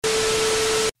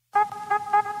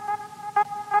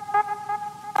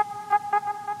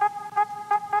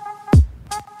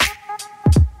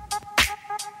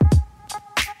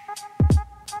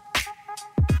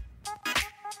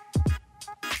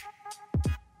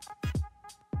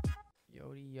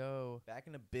Back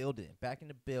in the building. Back in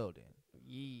the building.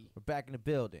 Yee. We're back in the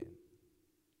building.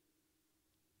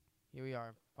 Here we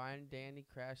are. Fine dandy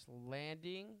crash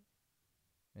landing.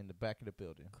 In the back of the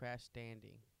building. Crash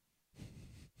standing.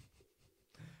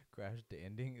 Crash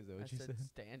danding? Is that what I you said said?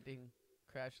 standing.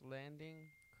 Crash landing.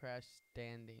 Crash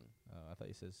standing. Oh, I thought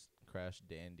you said crash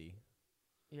dandy.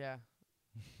 Yeah.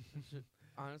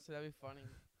 Honestly, that'd be funny.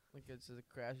 Like it's a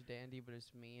crash dandy, but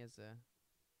it's me as a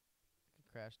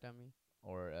crash dummy.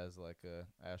 Or as like a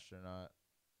astronaut,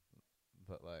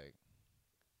 but like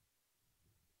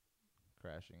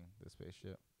crashing the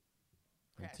spaceship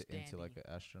Crash into like dandy.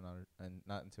 an astronaut, and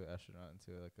not into an astronaut,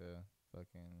 into like a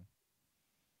fucking,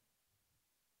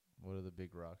 what are the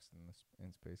big rocks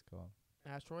in space called?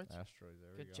 Asteroids? Asteroids. There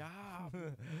we Good go. job.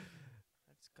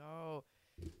 Let's go.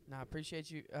 Nah, appreciate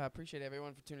you. Appreciate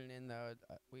everyone for tuning in, though.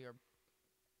 We are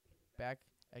back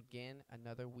again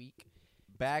another week.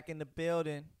 Back in the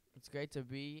building. It's great to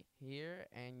be here.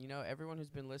 And, you know, everyone who's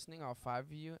been listening, all 5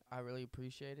 of you, I really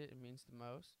appreciate it. It means the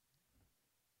most.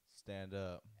 Stand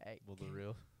up. Hey, Will the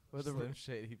real will the Slim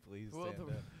Shady please will stand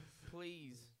the- up?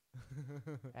 please.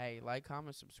 Hey, like,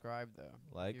 comment, subscribe, though.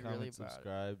 Like, You're comment, really about it.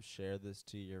 subscribe, share this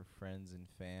to your friends and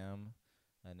fam.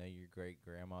 I know your great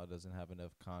grandma doesn't have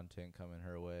enough content coming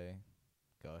her way.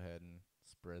 Go ahead and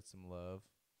spread some love.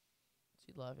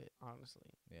 She'd love it,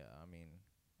 honestly. Yeah, I mean,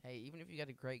 Hey, even if you got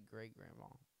a great-great-grandma,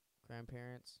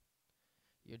 grandparents,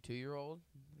 your 2-year-old,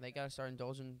 they got to start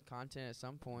indulging content at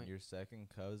some point. your second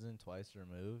cousin twice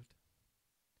removed.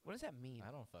 What does that mean?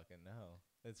 I don't fucking know.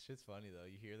 That shit's funny though.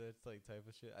 You hear that like type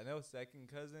of shit? I know second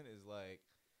cousin is like,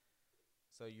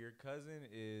 so your cousin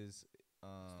is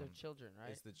It's their children,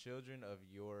 right? it's the children of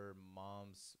your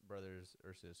mom's brothers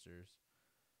or sisters.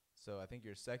 So I think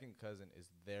your second cousin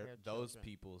is Their those children.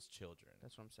 people's children.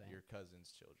 That's what I'm saying. Your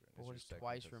cousin's children. But is what your does second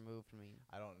twice cousin. removed mean?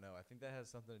 I don't know. I think that has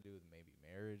something to do with maybe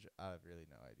marriage. I have really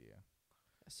no idea.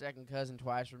 A second cousin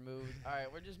twice removed. All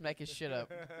right, we're just making shit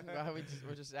up.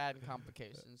 We're just adding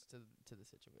complications to the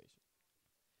situation.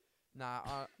 Nah,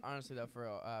 honestly though, for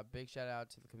real, big shout out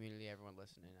to the community, everyone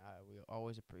listening. We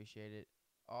always appreciate it.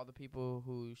 All the people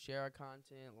who share our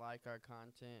content, like our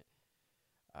content,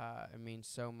 it means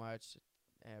so much.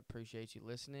 I appreciate you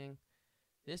listening.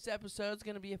 This episode's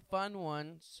gonna be a fun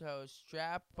one, so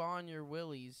strap on your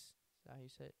willies. Is that how you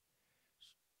say it?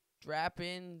 Strap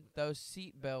in those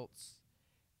seat belts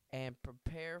and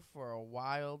prepare for a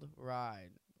wild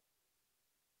ride.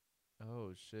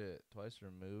 Oh shit! Twice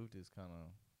removed is kind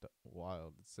of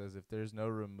wild. It says if there's no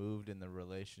removed in the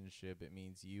relationship, it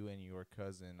means you and your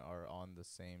cousin are on the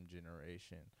same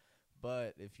generation.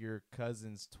 But if you are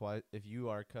cousins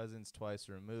twice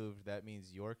removed, that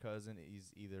means your cousin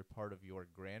is either part of your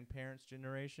grandparents'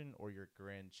 generation or your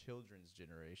grandchildren's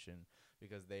generation,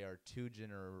 because they are 2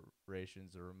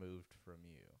 generations removed from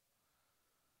you.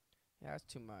 Yeah,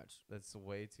 that's too much. That's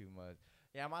way too much.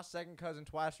 Yeah, my second cousin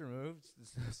twice removed.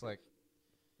 It's just like,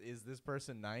 is this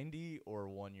person 90 or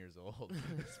 1 years old?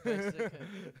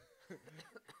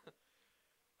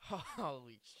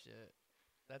 Holy shit.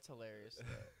 That's hilarious.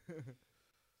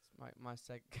 It's my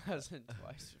second cousin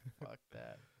twice. Fuck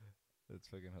that. That's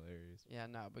fucking hilarious. Yeah,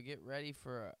 no, but get ready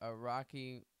for a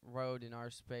rocky road in our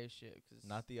spaceship. Cause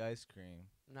Not the ice cream.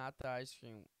 Not the ice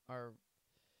cream. Our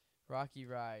rocky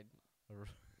ride. A r-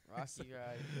 Rocky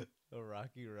ride. A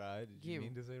rocky ride? Did you Yeah.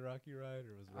 mean to say rocky ride,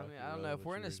 or was I rocky mean, I don't road know. If what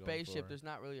we're you in a were going spaceship, for? there's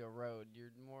not really a road.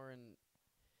 You're more in.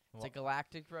 It's Well, a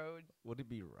galactic road. would it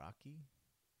be rocky?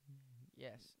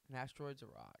 Yes, an asteroid's a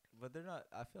rock. But they're not.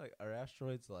 I feel like, are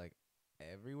asteroids like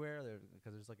everywhere?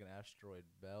 Because there's like an asteroid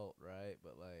belt, right?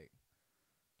 But like,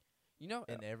 You know,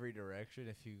 in every direction,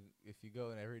 if you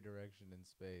go in every direction in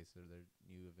space, are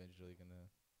you eventually gonna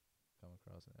come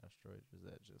across an asteroid, or is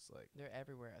that just like, they're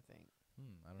everywhere. I think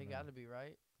I don't they know. got to be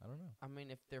right. I don't know. I mean,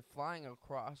 if they're flying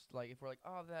across, like if we're like,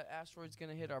 oh, that asteroid's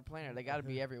gonna hit our planet, they got to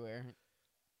be everywhere.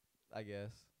 I guess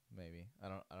maybe. I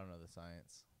don't know the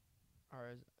science.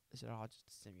 Or is it all just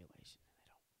a simulation?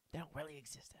 And they don't really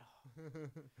exist at all.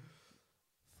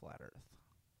 Flat Earth.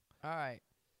 All right,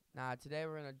 now today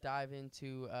we're gonna dive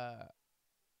into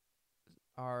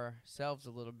ourselves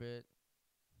a little bit.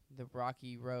 The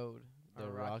rocky road. The our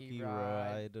rocky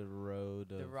ride. road.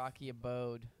 The rocky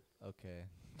abode Okay,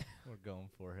 we're going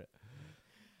for it.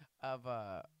 of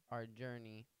our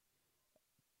journey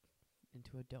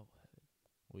into adulthood.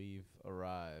 We've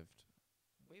arrived.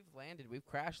 We've landed. We've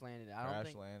crash landed. I don't Crash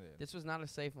think landed. this was not a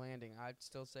safe landing. I'd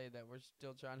still say that we're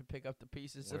still trying to pick up the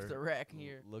pieces We're of the wreck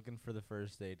here. Looking for the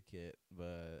first aid kit,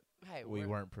 but Hey, we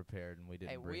weren't prepared and we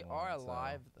didn't Hey, bring we one. are so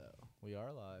alive though. We are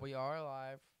alive. We are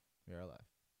alive. We are alive.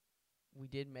 We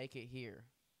did make it here.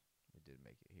 We did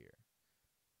make it here.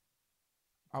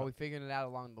 Are we figuring it out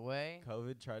along the way?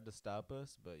 COVID tried to stop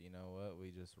us, but you know what?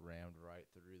 We just rammed right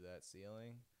through that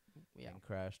ceiling Yeah. and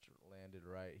crashed, landed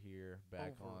right here,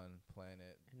 back Over. on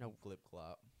planet No. Glip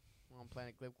Clop. We're on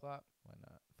Planet Glip Clop. Why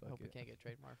not? I hope Fuck we it. can't get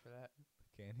trademark for that.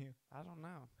 Can you? I don't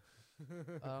know.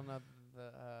 I don't know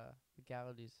the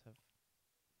legalities of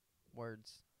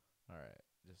words. All right,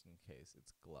 just in case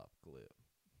it's Glop Glip.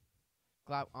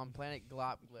 Glop on Planet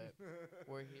Glop Glip.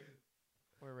 We're here.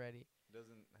 We're ready.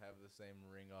 Doesn't have the same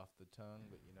ring off the tongue,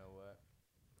 but you know what?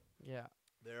 Yeah.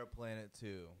 They're a planet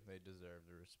too. They deserve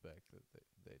the respect that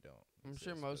they don't. I'm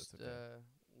sure exist, but most it's okay.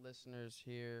 listeners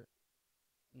here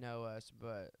know us,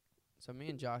 but so me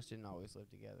and Josh didn't always live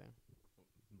together.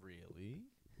 Really?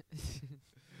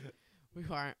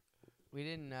 We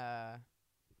didn't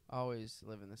always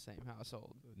live in the same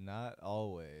household. Not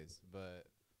always, but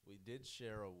we did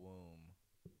share a womb.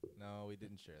 No, we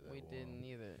didn't share that We womb. didn't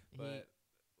either. But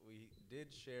we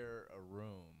did share a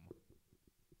room.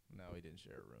 No, we didn't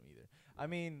share a room either. I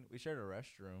mean, we shared a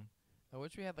restroom. I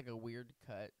wish we had like a weird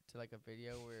cut to like a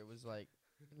video where it was like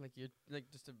you're like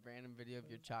just a random video of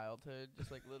your childhood,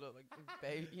 just like little like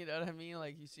baby, you know what I mean?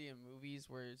 Like you see in movies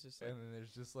where it's just like And then there's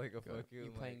just like a you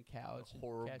fucking playing like couch, and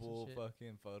horrible shit.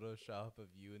 fucking Photoshop of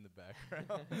you in the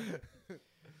background.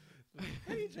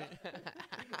 Hey, Josh.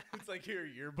 It's like your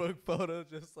yearbook photo,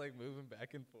 just like moving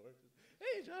back and forth.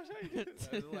 Hey, Josh, how you doing?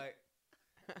 I was like,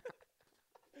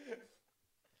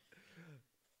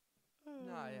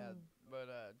 Nah, yeah, but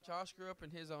Josh grew up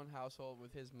in his own household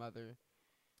with his mother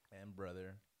and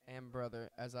brother. and brother,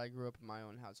 as I grew up in my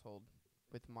own household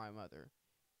with my mother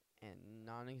and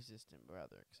non-existent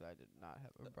brother, 'cause I did not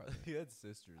have a brother. You had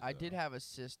sisters. I though. did have a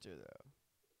sister though,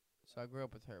 so I grew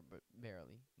up with her, but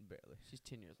barely. Barely. She's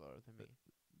 10 years older than me.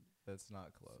 That's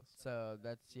not close. So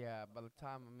that's by the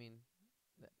time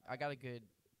I got a good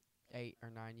 8 or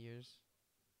 9 years.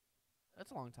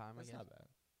 That's a long time, That's I guess. not bad.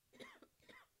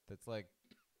 That's like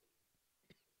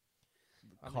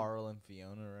I mean- Carl and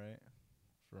Fiona, right?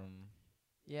 From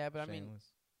Yeah, but I mean,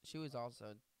 Shameless. she was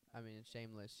also, in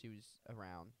Shameless, she was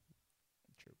around.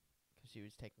 True. 'Cause she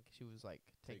was taking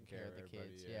Taking care of the everybody,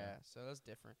 kids. yeah. Yeah, so that's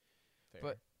different. Fair.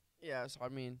 But yeah, so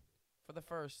for the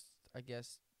first, I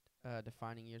guess,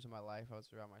 defining years of my life, I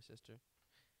was around my sister.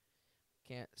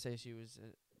 Can't say she was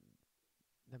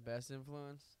the best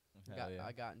influence. Hell yeah.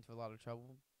 I got into a lot of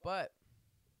trouble, but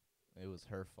It was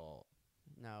her fault.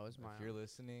 no, it was my If you're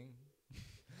listening,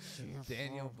 Your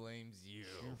Daniel fault. blames you.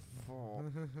 fault.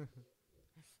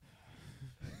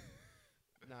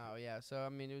 No, yeah. So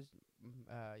it was,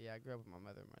 I grew up with my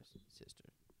mother and my sister.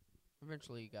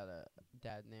 Eventually, you got a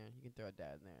dad in there. You can throw a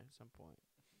dad in there at some point,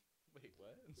 Wait,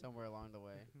 what? somewhere along the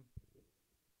way.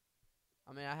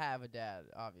 I have a dad,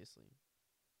 obviously,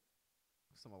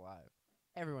 'cause I'm alive.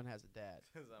 Everyone has a dad.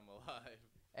 Because I'm alive.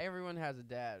 Everyone has a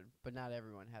dad, but not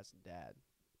everyone has a dad.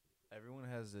 Everyone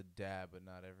has a dad, but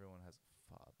not everyone has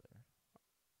a father.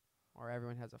 Or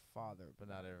everyone has a father, But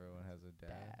not everyone has a dad.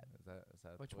 Dad. Is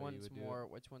that Which the way you one's would do more? it?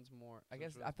 Which one's more? I So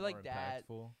guess which I one's feel like more dad.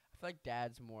 impactful? I feel like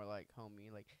dad's more like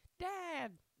homie, like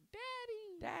dad,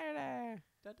 daddy.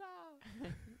 Da-da.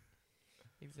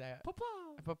 Exactly.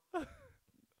 Papa.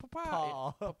 Papaya.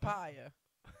 Pa. Papaya.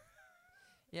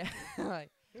 Yeah,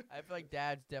 like I feel like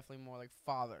dad's definitely more like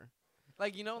father.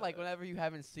 Like like whenever you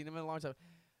haven't seen him in a long time.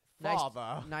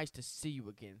 Father. Nice to see you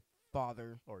again,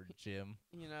 father. Or Jim.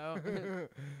 You know.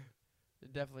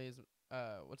 It definitely is.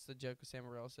 What's the joke Sam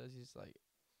Morril says? He's like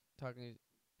talking.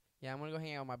 Yeah, I'm gonna go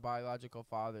hang out with my biological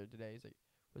father today. He's like,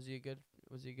 was he a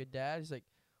good dad? He's like,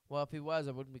 well, if he was,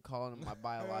 I wouldn't be calling him my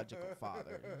biological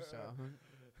father. So.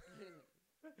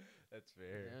 That's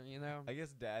fair. You know. I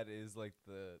guess dad is like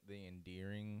the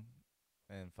endearing,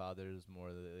 and father is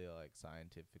more the like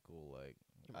scientifical. Like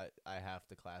I have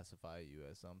to classify you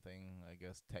as something. I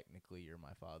guess technically you're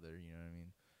my father. You know what I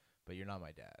mean? But you're not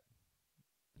my dad.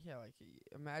 Yeah, like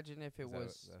imagine if it Is that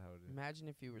was. is that how it is? Imagine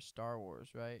if you were Star Wars,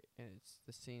 right? And it's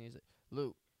the scene. He's like,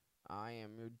 Luke, I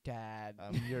am your dad.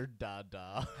 I'm your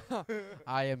dada.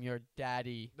 I am your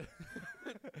daddy.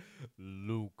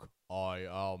 Luke, I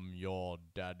am your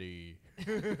daddy.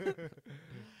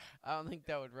 I don't think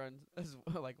that would run as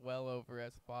well over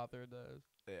as father does.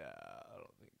 Yeah, I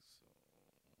don't think so.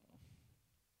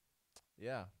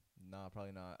 Yeah, nah,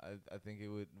 probably not. I think it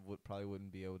would probably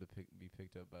wouldn't be able to be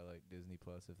picked up by like Disney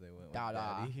Plus if they went with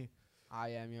Dada. daddy. I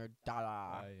am your dada.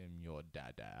 I am your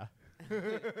dada.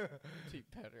 Be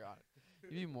better on it.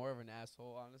 You'd be more of an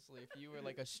asshole, honestly, if you were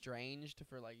like estranged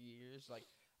for like years. Like,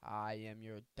 I am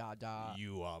your dada.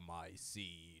 You are my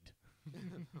seed.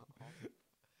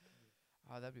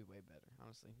 Oh, that'd be way better,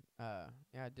 honestly.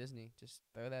 Yeah, Disney, just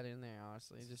throw that in there,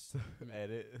 honestly. Just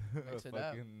Edit. mix it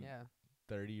up. Yeah.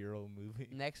 30-year-old movie.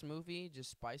 Next movie,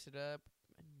 just spice it up.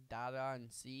 Dada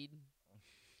and Seed.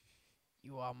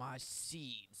 You are my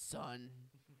seed, son.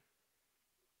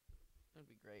 That'd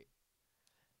be great.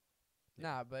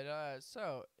 Nah, but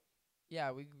so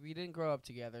yeah, we didn't grow up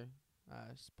together.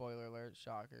 Spoiler alert,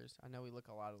 shockers. I know we look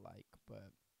a lot alike,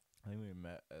 but I think we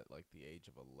met at like the age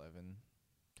of 11,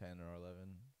 10 or 11,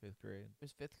 5th grade. it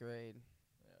was 5th grade,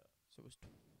 Yeah. so it was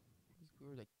we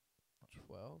were like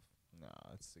 12. Nah,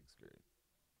 that's 6th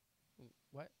grade.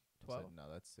 What? I 12? said, no,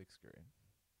 that's 6th grade.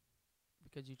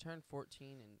 Because you turned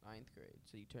 14 in 9th grade,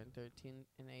 so you turned 13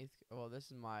 in 8th. Well, this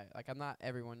is my I'm not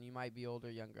everyone. You might be older,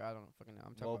 younger. I don't fucking know.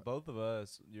 I'm talking Well, about both of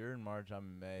us, you're in March, I'm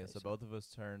in May, Okay, so so both of us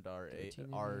turned our 13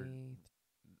 in our 8th.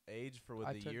 age for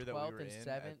I the turned year that we 12 were and in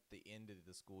 7th. at the end of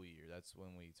the school year. That's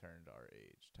when we turned our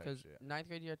age type Because shit. 9th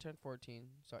grade year I turned 14,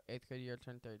 so 8th grade year I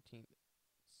turned 13,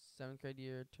 7th grade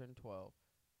year I turned 12,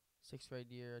 6th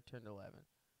grade year I turned 11.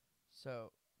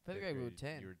 So 5th grade we were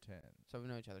 10. You were 10. So we've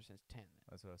known each other since 10.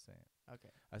 That's what I was saying. Okay.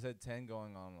 I said 10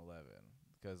 going on 11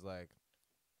 because, like,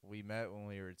 we met when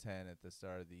we were 10 at the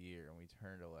start of the year and we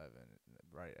turned 11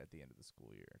 right at the end of the school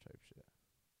year type shit.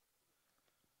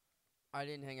 I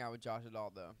didn't hang out with Josh at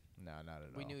all, though. No, not at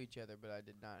all. We knew each other, but I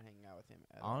did not hang out with him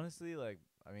at all. Honestly, like,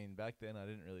 I mean, back then I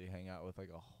didn't really hang out with, like,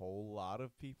 a whole lot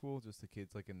of people, just the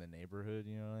kids, like, in the neighborhood,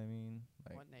 you know what I mean?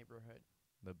 Like, What neighborhood?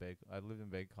 I lived in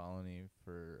Bay Colony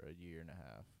for a year and a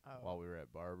half while we were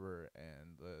at Barber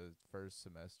and the first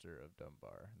semester of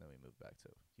Dunbar, and then we moved back to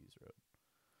Hughes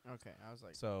Road. Okay, I was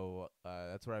like, So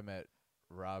that's where I met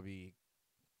Robbie,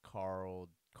 Carl,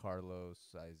 Carlos,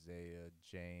 Isaiah,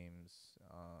 James,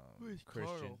 Who is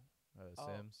Christian Oh,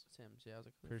 Sims, Sims. Yeah, I was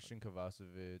like, who the Christian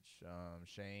Kovacevic,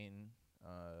 Shane,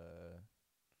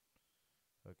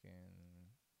 fucking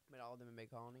Met all of them in Bay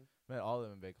Colony. met all of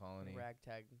them in Bay Colony.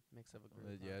 Ragtag mix of a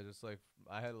group. Yeah, just like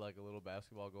I had like a little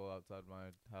basketball goal outside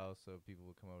my house, so people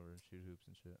would come over and shoot hoops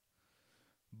and shit.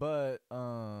 But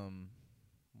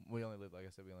we only lived, like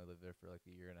I said, we only lived there for like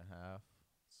a year and a half.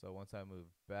 So once I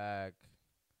moved back,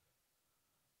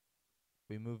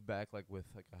 we moved back like with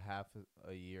like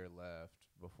a year left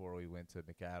before we went to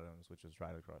McAdams, which was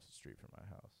right across the street from my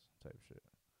house, type shit.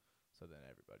 So then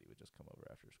everybody would just come over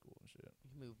after school and shit.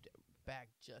 You moved back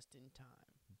just in time.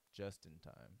 Just in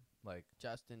time. Like,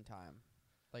 Just in time.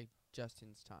 Like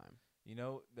Justin's time. you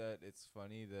know that it's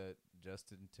funny that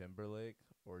Justin Timberlake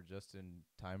or Justin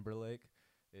Timberlake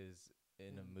is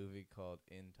in a movie called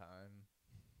In Time.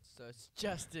 So it's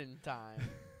just in time.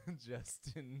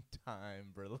 Justin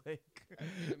Timberlake.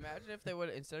 Imagine if they would,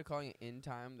 instead of calling it in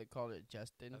time, they called it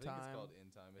just in I think time. it's called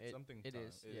In Time. It's something It time.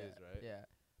 is. It yeah, is, right? Yeah.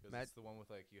 Because it's the one with,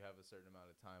 like, you have a certain amount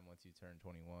of time once you turn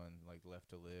 21, like, left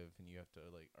to live, and you have to,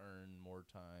 like, earn more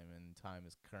time, and time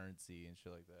is currency and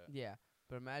shit like that. Yeah.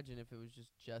 But imagine if it was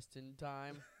just in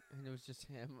time, and it was just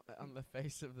him on the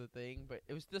face of the thing. But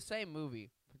it was the same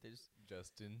movie. But they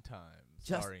Just in Time,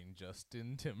 Just- starring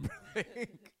Justin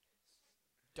Timberlake.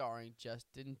 starring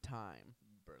just in time.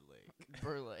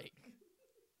 Burlake.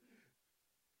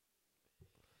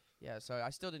 Yeah, so I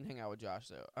still didn't hang out with Josh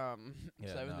though. Yeah,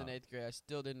 7th no. and 8th grade, I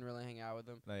still didn't really hang out with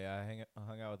him. No, yeah, I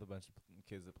hung out with a bunch of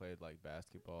kids that played, like,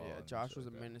 basketball. Yeah, and Josh shit was a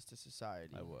like that. menace to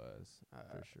society. I was,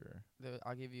 for sure.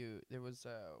 I'll give you. There was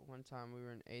one time we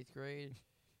were in 8th grade,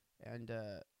 and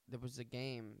there was a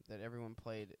game that everyone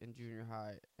played in junior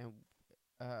high, and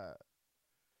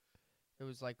it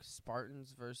was like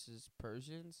Spartans versus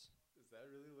Persians. Is that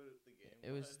really what the game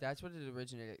It was. That's what it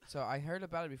originated. So I heard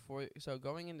about it before. So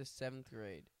going into 7th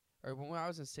grade, or when I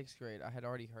was in 6th grade, I had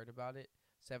already heard about it.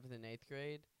 7th and 8th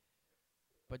grade,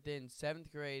 but then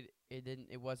 7th grade,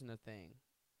 it wasn't a thing.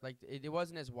 Like it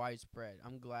wasn't as widespread.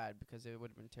 I'm glad because it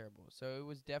would have been terrible. So it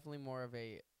was definitely more of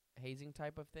a hazing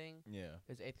type of thing. Yeah.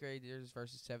 It's 8th graders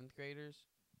versus 7th graders,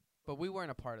 but we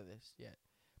weren't a part of this yet.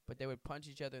 But they would punch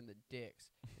each other in the dicks,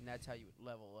 and that's how you would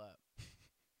level up.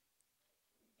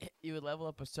 You would level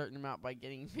up a certain amount by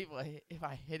getting people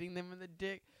by hitting them in the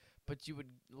dick, but you would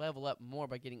level up more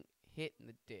by getting hit in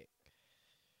the dick.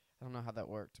 I don't know how that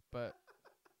worked, but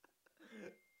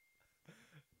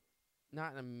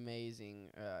not an amazing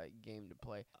game to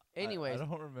play. Anyways, I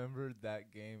don't remember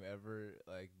that game ever,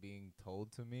 like, being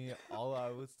told to me. All I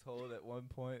was told at one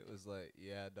point was like,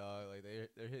 "Yeah, dog, like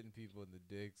they're hitting people in the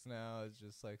dicks now. It's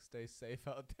just like stay safe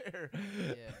out there."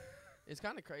 yeah, it's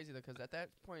kind of crazy though, 'cause at that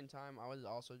point in time, I was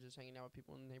also just hanging out with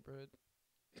people in the neighborhood.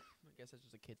 I guess that's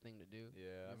just a kid thing to do. Yeah,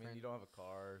 I Your mean, friend- you don't have a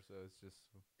car, so it's just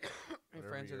Your whatever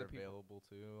friends are you're the people. available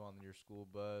to on your school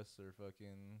bus or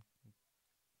fucking.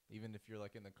 Even if you're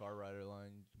like in the car rider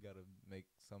line, you gotta make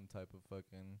some type of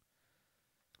fucking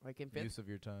Like in fifth Use of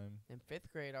your time. in 5th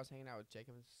grade, I was hanging out with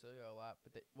Jacob and Cecilia a lot,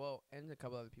 and a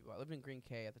couple other people. I lived in Green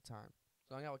K at the time,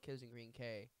 so I hung out with kids in Green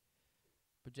K.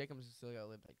 But Jacob and Cecilia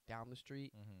lived like down the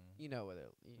street. Mm-hmm. You know where they,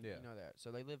 Yeah. you know that.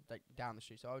 So they lived like down the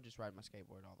street. So I would just ride my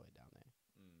skateboard all the way down there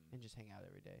and just hang out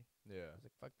every day. I Yeah. was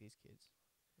like, fuck these kids.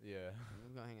 Yeah.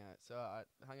 I'm gonna hang out. So I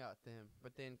hung out with them.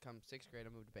 But then come 6th grade, I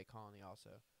moved to Bay Colony also.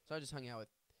 So I just hung out with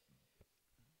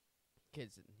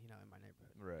kids, in my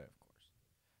neighborhood. Right. Of course.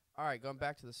 All right, going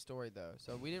back to the story though.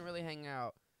 So we didn't really hang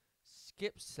out.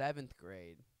 Skip 7th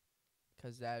grade,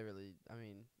 'cause that really, I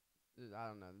mean, I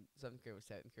don't know. 7th grade was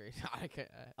 7th grade.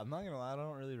 I'm not gonna lie, I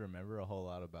don't really remember a whole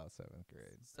lot about 7th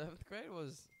grade. 7th grade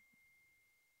was.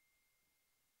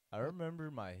 I remember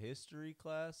my history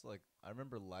class. Like, I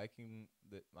remember liking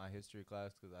my history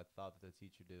class 'cause I thought that the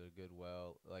teacher did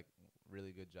a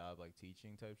really good job, like,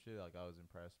 teaching type shit. Like, I was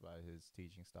impressed by his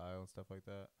teaching style and stuff like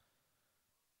that.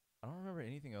 I don't remember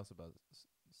anything else about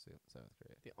 7th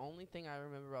grade. The only thing I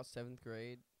remember about 7th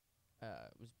grade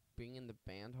was being in the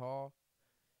band hall.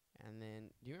 And then,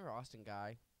 do you remember Austin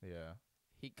Guy? Yeah.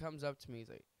 He comes up to me. He's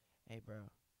like, "Hey, bro,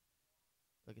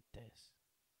 look at this."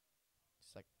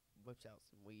 Just like whips out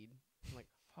some weed. I'm like,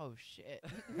 "Oh shit!"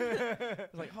 I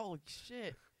was like, "Holy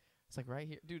shit!" It's like right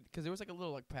here, dude. Because there was like a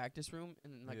little like practice room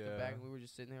in like the back, Yeah. and we were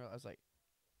just sitting there. I was like,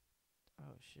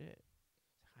 "Oh shit!"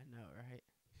 I know, right?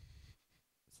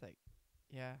 It's like,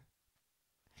 yeah.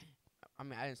 I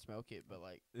mean, I didn't smoke it, but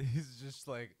like, He's just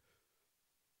like,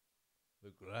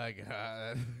 look what I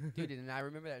got. dude. And I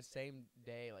remember that same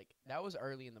day, like that was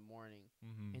early in the morning.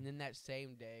 Mm-hmm. And then that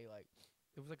same day, like,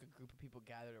 there was like a group of people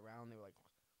gathered around. They were like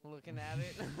looking at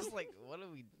it. And I was like, "What are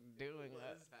we doing?"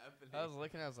 happening? I was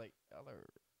looking. I was like, "Y'all are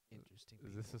interesting." Is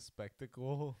people. this a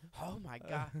spectacle? Oh my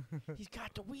god, he's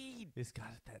got the weed. He's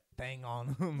got that thing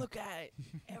on him. Look at it.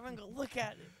 Everyone go look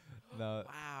at it. No,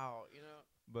 Wow,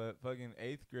 but fucking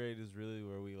 8th grade is really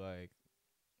where we like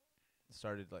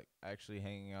started like actually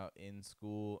hanging out in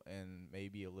school and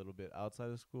maybe a little bit outside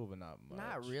of school, but not much.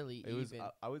 Not really. It was. even.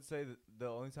 I would say that the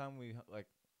only time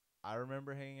I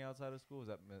remember hanging outside of school was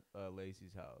at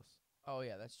Lacey's house. Oh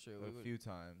yeah, that's true. We A would few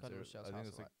times. go to I Michelle's think house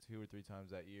it was a like lot. 2 or 3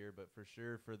 times that year. But for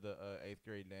sure, for the 8th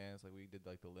grade dance, like we did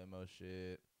like the limo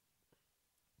shit.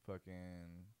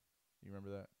 Fucking, you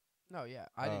remember that? No, yeah,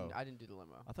 Oh. I didn't do the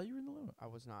limo. I thought you were in the limo. I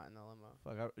was not in the limo.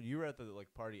 Fuck, you were at the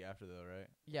like party after though, right?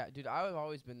 Yeah, dude, I've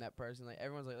always been that person. Like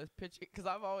everyone's like, "Let's pitch it," because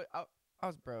I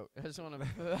was broke. I just want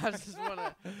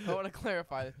to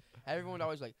clarify this. Everyone would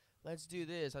always like, "Let's do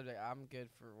this." I'd be like, "I'm good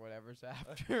for whatever's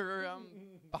after. I'm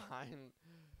fine."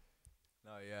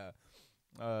 No, yeah.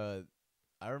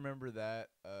 I remember that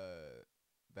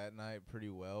that night pretty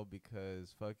well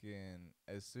because fucking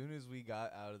as soon as we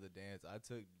got out of the dance, I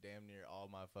took damn near all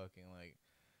my fucking like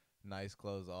nice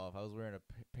clothes off. I was wearing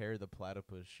a pair of the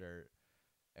platypus shirt,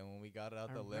 and when we got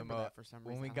out I the remember limo, that for some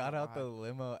when reason. we I don't got know out the why.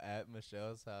 limo at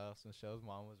Michelle's house, Michelle's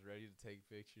mom was ready to take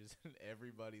pictures, and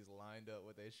everybody's lined up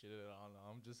with their shit on.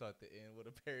 I'm just at the end with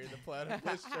a pair of the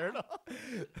platypus shirt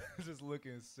on, just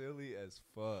looking silly as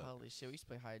fuck. Holy shit, we used to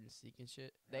play hide and seek and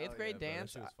shit. The Hell 8th grade yeah, bro, that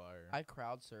dance, shit was fire. I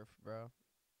crowd surfed, bro.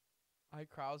 I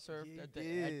crowd surfed. Yeah, I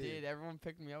you did. did. Everyone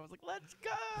picked me up. I was like, "Let's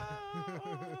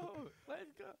go,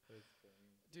 let's go."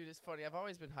 Dude, it's funny. I've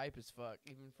always been hype as fuck,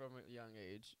 even from a young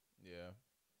age. Yeah,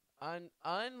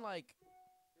 Unlike,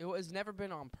 it was never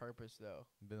been on purpose though.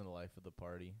 been the life of the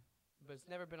party. But it's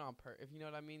never been on if you know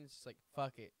what I mean. It's just like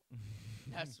fuck it.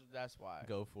 That's why.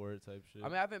 Go for it type shit. I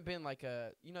mean, I haven't been like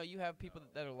you have people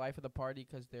that are life of the party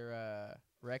 'cause they're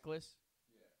reckless.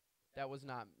 That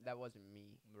wasn't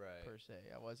me right, per se.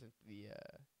 I wasn't the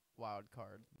wild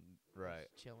card. right.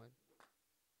 Just chilling.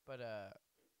 But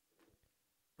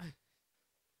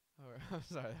I'm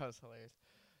sorry, that was hilarious.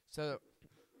 So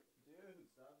Dude,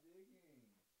 stop digging.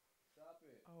 Stop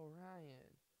it. Orion.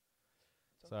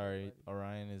 It's okay, Sorry, buddy.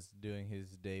 Orion is doing his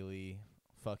daily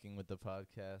fucking with the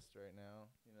podcast right now.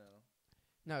 You know,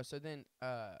 No, so then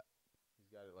he's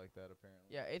got it like that apparently.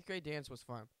 yeah, 8th grade dance was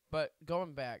fun. But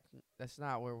going back, that's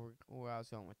not where I was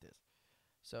going with this.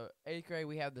 So 8th grade,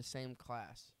 we have the same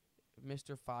class,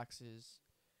 Mr. Fox's.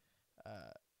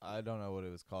 I don't know what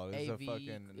it was called. It was AV a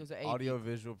fucking it was a AV audio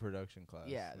visual production class.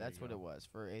 Yeah, There that's you what go. it was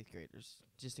for 8th graders.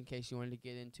 Just in case you wanted to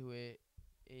get into it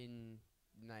in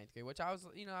 9th grade, which I was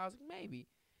like maybe.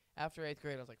 After 8th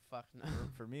grade, I was like, fuck no.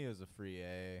 For me, it was a free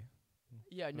A.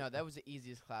 Yeah, no, that was the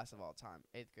easiest class of all time.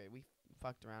 8th grade, we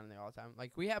fucked around in there all the time.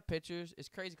 Like we have pictures. It's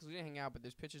crazy 'cause we didn't hang out, but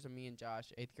there's pictures of me and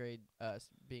Josh, 8th grade,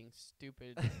 being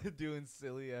stupid Doing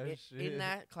silly ass shit. in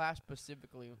that class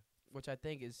specifically, which I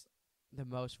think is the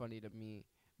most funny to me.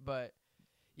 But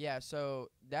yeah, so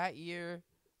that year,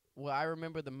 what I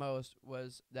remember the most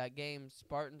was that game,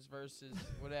 Spartans versus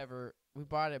whatever. We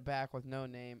brought it back with no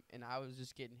name, and I was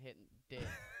just getting hit in the dick.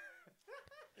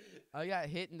 I got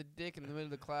hit in the dick in the middle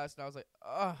of the class, and I was like,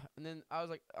 ugh. And then I was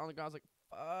like, on the ground, I was like,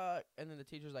 fuck. And then the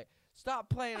teacher was like, stop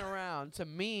playing around to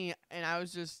me. And I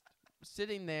was just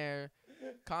sitting there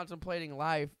contemplating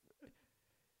life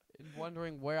and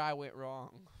wondering where I went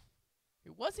wrong.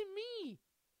 It wasn't me.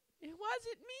 It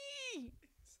wasn't me.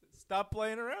 Stop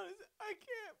playing around. I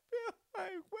can't feel my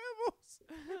huevos.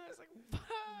 I was like,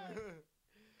 fuck.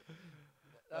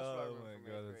 That's what I Oh remember my from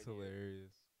god, eighth that's grade, yeah.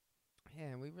 hilarious. Yeah,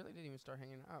 and we really didn't even start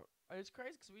hanging out. It's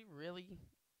crazy because we really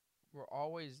were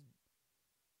always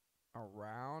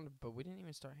around, but we didn't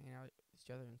even start hanging out with each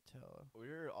other until. We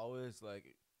were always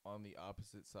like on the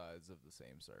opposite sides of the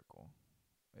same circle,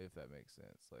 if that makes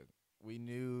sense. Like we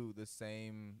knew the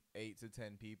same 8 to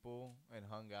 10 people and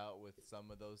hung out with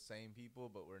some of those same people,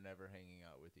 but we're never hanging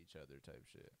out with each other type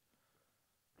shit.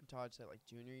 Until I'd say like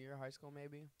junior year of high school,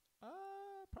 maybe.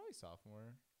 Probably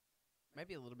sophomore.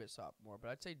 Maybe a little bit sophomore, but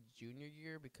I'd say junior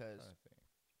year because I think.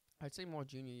 I'd say more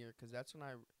junior year because that's when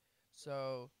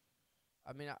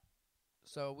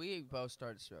so we both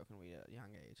started smoking weed at a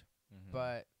young age, Mm-hmm.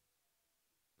 but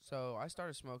so I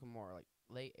started smoking more like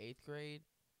late 8th grade,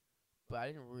 but I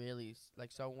didn't really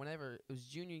so whenever it was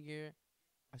junior year,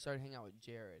 I started hanging out with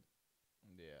Jared.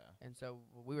 Yeah. And so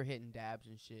we were hitting dabs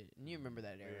and shit. And you remember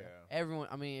that era. Yeah. Everyone,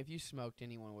 I mean, if you smoked,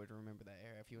 anyone would remember that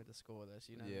era if you went to school with us,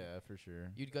 you know? Yeah, for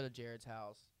sure. You'd go to Jared's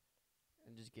house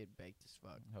and just get baked as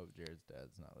fuck. Hope Jared's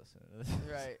dad's not listening to this.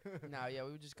 Right. No, yeah,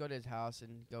 we would just go to his house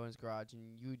and go in his garage,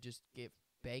 and you would just get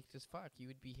baked as fuck. You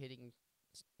would be hitting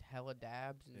hella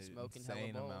dabs and smoking hella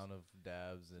insane bowls. amount of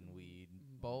dabs and weed.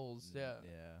 Bowls, yeah.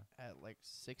 Yeah. At like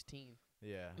 16.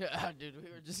 Yeah. Yeah, dude,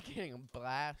 we were just getting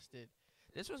blasted.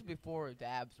 This was before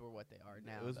dabs were what they are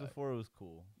now. It was though. before it was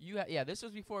cool. Yeah, this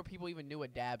was before people even knew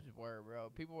what dabs were, bro.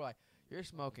 People were like, "You're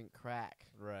smoking crack."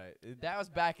 Right. That was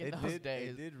back in those days.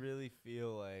 It did really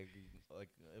feel like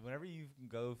whenever you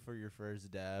go for your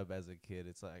first dab as a kid,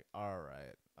 it's like, all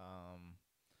right,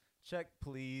 check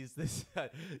please. This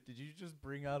did you just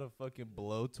bring out a fucking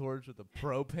blowtorch with a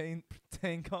propane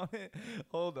tank on it?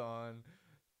 Hold on.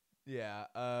 Yeah.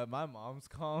 My mom's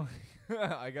calling.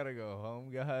 I gotta go home,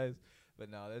 guys. But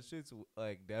no, that shit's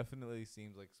like definitely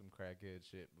seems like some crackhead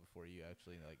shit before you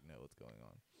actually like know what's going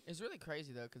on. It's really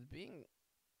crazy though, 'cause being,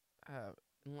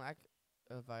 lack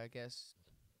of, I guess,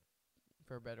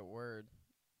 for a better word,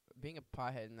 being a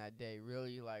pothead in that day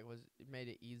really it made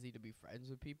it easy to be friends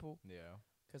with people. Yeah.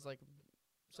 'Cause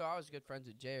so I was good friends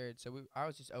with Jared, so I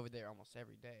was just over there almost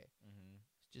every day, Mm-hmm.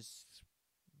 just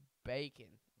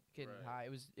baking, getting Right. high.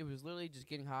 It was literally just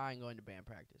getting high and going to band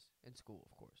practice and school,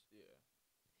 of course. Yeah.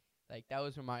 Like that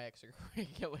was for my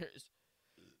extracurriculars,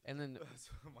 and then That's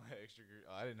my extra.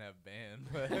 I didn't have band,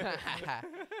 but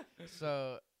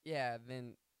so yeah,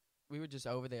 then we were just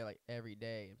over there like every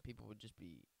day, and people would just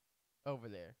be over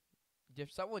there.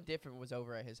 Someone different was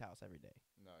over at his house every day.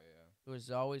 no, yeah. There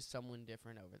was always someone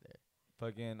different over there.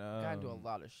 Fucking Got into a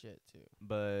lot of shit too.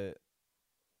 But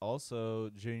also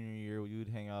junior year we would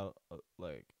hang out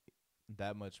like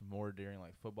that much more during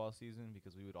like football season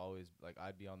because we would always like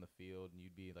I'd be on the field and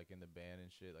you'd be like in the band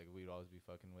and shit. Like we'd always be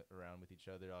fucking around with each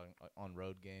other on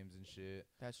road games and shit.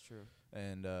 That's true.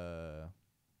 And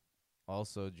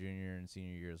also junior and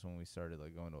senior years when we started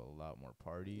like going to a lot more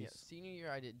parties. Yeah, senior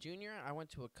year I did. Junior I went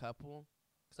to a couple,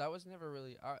 'cause I was never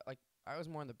really I was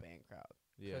more in the band crowd.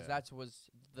 Yeah. Because that was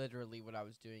literally what I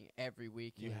was doing every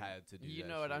weekend. You had to do You that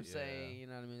know what shit, I'm yeah. saying? You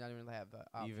know what I mean? I didn't really have the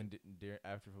option. Even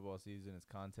after football season, it's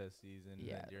contest season.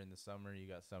 Yeah. And then during the summer, you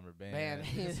got summer band. Man,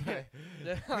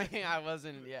 It's like- I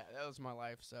wasn't. Yeah, that was my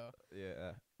life. So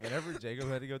Yeah. Whenever Jacob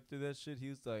had to go through that shit, he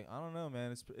was like, I don't know,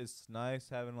 man. It's nice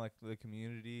having like the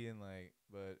community and like,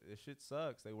 but this shit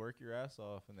sucks. They work your ass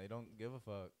off and they don't give a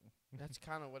fuck. that's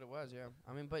kind of what it was. Yeah,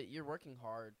 I mean, but you're working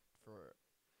hard for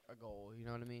a goal. You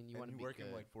know what I mean? You want to be working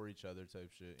good. like for each other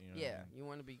type shit. You know Yeah, what I mean? you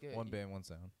want to be good. One band, one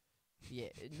sound. Yeah,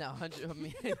 no, I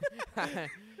mean,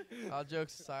 all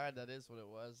jokes aside, that is what it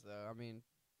was, though. I mean,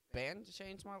 band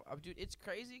changed my life. Dude, it's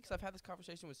crazy because I've had this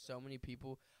conversation with so many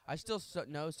people. I still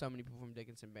know so many people from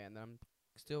Dickinson Band that I'm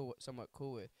still somewhat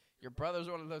cool with. Your brother's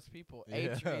one of those people. Yeah.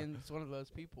 Adrian's one of those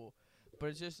people. But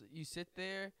it's just, you sit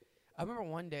there. I remember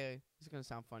one day, this is going to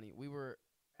sound funny. We were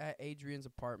at Adrian's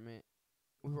apartment.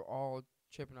 We were all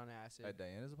tripping on acid. At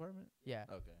Diana's apartment? Yeah.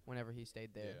 Okay. Whenever he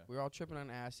stayed there. Yeah. We were all tripping on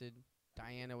acid.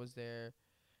 Diana was there.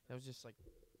 It was just like,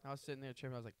 I was sitting there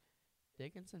tripping. I was like,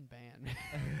 Dickinson Band.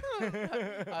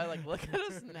 I like, look at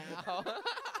us now.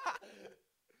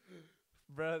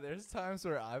 Bro, there's times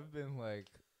where I've been like,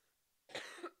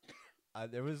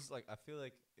 there was like I feel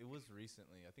like it was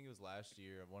recently. I think it was last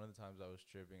year. One of the times I was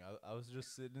tripping, I was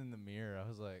just sitting in the mirror. I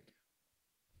was like,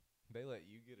 they let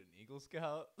you get an Eagle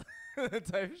Scout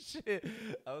type shit.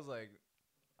 I was like,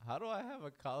 how do I have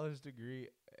a college degree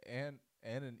and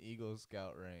an Eagle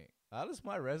Scout rank? How does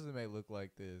my resume look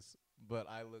like this? But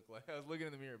I look like I was looking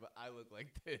in the mirror, but I look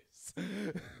like this.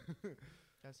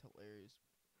 That's hilarious.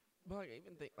 But like,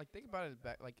 even think about it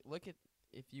back. Like, look at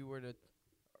if you were to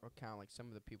count like some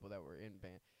of the people that were in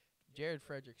band. Jared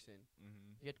Fredrickson.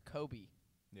 Mm-hmm. You had Kobe.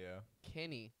 Yeah.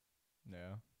 Kenny.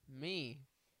 Yeah. Me.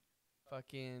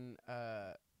 Fucking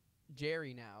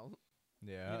Jerry now.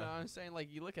 Yeah. You know what I'm saying?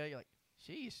 Like, you look at it, you're like,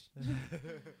 sheesh.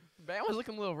 Band was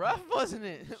looking a little rough, wasn't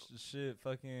it? Shit,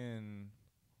 fucking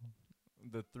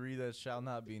the three that shall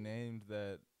not be named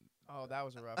that. Oh, that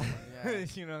was a rough one, yeah.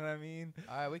 You know what I mean?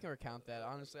 All right, we can recount that.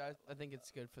 Honestly, I think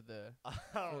it's good for the I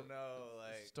don't know,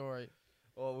 like. story.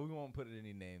 Well, we won't put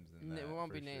any names in that. We won't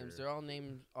for be names. sure. They're all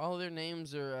names. All of their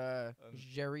names are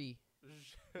Jerry.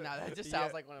 No, that just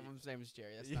sounds like one of them's name is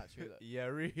Jerry. That's not true though.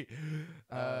 Jerry.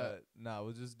 Nah,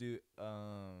 we'll just do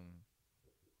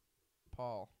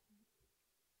Paul.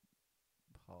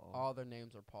 Paul. All their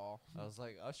names are Paul. I was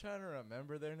trying to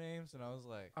remember their names, and I was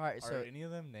like, All right, are so any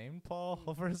of them named Paul?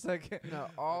 For a second. no,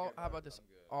 all. How about this?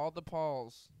 All the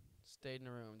Pauls stayed in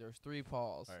the room. There was 3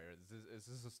 Pauls. All right, is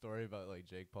this a story about like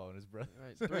Jake Paul and his brother?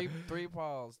 Right, three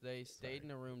Pauls. They stayed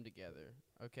in a room together.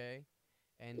 Okay,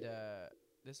 and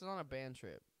this is on a band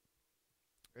trip,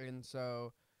 and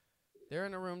so they're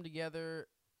in a room together,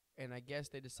 and I guess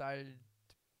they decided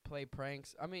to play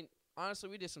pranks. I mean, honestly,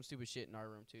 we did some stupid shit in our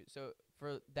room too. So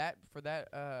for that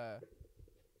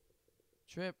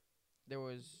trip, there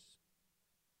was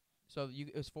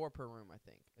it was 4 per room, I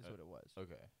think, is what it was.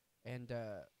 Okay. And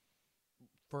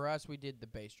for us, we did the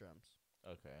bass drums.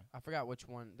 Okay. I forgot which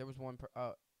one. There was one.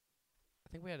 I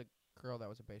think we had a girl that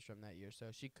was a bass drum that year, so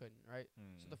she couldn't. Right.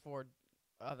 So the 4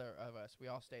 other of us, we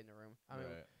all stayed in the room. I mean,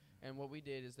 and what we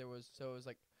did is it was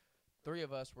like 3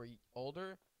 of us were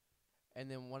older, and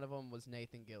then one of them was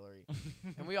Nathan Guillory.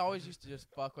 And we always used to just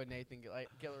fuck with Nathan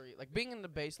Guillory. Like, being in the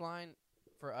bass line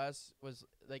for us was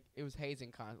like, it was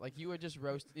hazing con. Like, you were just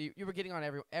roasted. You were getting on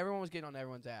everyone was getting on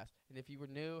everyone's ass. And if you were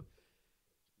new,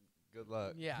 good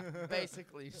luck. yeah,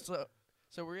 basically. So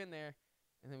we're in there,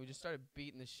 and then we just started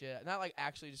beating the shit. Not like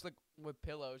actually, just like with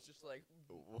pillows, just like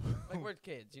we're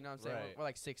kids, you know what I'm saying? Right. We're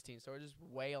like 16, so we're just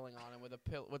wailing on him with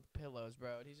pillows,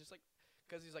 bro. And he's just like,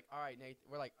 because he's like, all right, Nathan.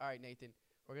 We're like, all right, Nathan,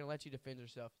 we're gonna let you defend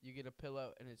yourself. You get a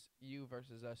pillow, and it's you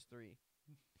versus us 3.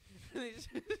 And they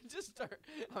just start.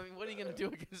 I mean, what are you gonna do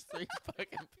against 3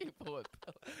 fucking people with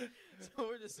pillows? So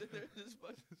we're just sitting there, just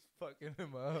fucking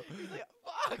him up. He's like,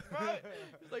 fuck, bro.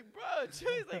 He's like, bro,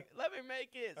 he's like, let me make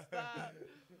it. Stop.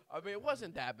 I mean, it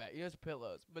wasn't that bad. He has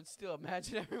pillows, but still,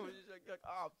 imagine everyone just like,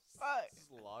 oh, fuck.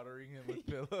 Slaughtering him with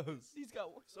pillows. He's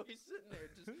got one, so he's sitting there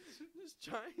just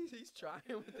trying. He's trying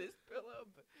with his pillow,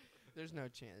 but there's no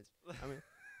chance.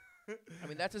 I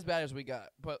mean, that's as bad as we got.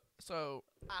 But so,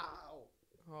 ow.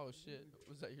 Oh shit,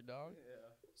 was that your dog?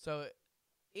 Yeah. So,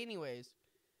 anyways,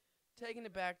 taking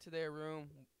it back to their room.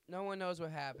 No one knows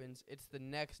what happens. It's the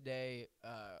next day,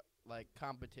 like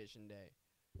competition day.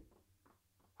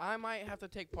 I might have to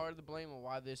take part of the blame on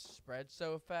why this spread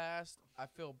so fast. I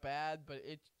feel bad, but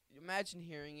imagine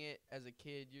hearing it as a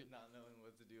kid. You're not knowing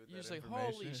what to do with you're that just like,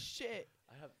 information. holy shit.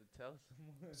 I have to tell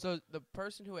someone. So the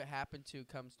person who it happened to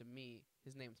comes to me.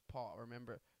 His name's Paul,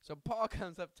 remember? So Paul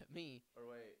comes up to me. Or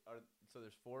wait, so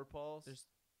there's 4 Pauls?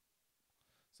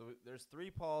 There's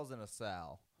 3 Pauls and a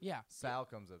Sal. Yeah. Sal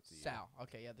comes up to you. Sal.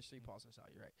 Okay, yeah, there's 3 Pauls and Sal.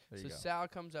 You're right. There so you go. Sal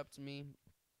comes up to me,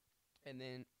 and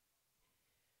then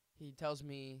he tells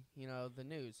me, the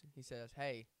news. He says,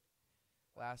 hey,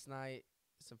 last night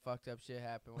some fucked up shit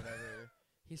happened, whatever.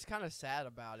 He's kind of sad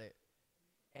about it.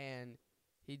 And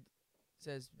he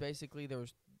says basically there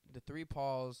was the 3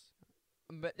 Pauls.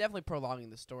 I'm definitely prolonging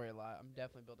the story a lot. I'm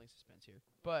definitely building suspense here.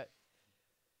 But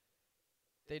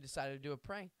they decided to do a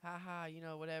prank. Ha,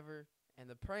 whatever. And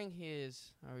the prank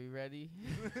is, are we ready?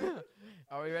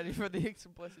 Are we ready for the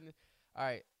explicitness? All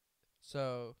right.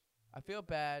 So I feel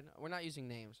bad. We're not using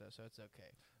names, though, so it's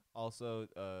okay. Also,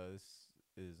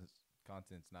 this is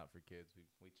content's not for kids.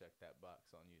 We checked that box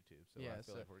on YouTube, so Yeah, I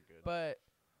feel like we're good. But,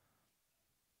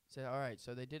 all right,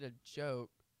 so they did a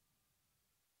joke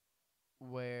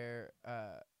where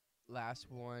last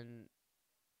one,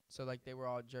 so like they were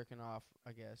all jerking off,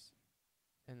 I guess,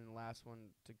 and then the last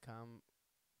one to come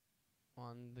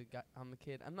on the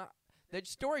kid. The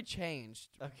story changed.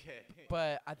 Okay.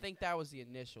 But I think that was the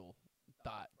initial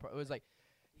thought. It was like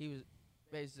he was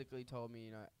basically told me,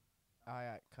 I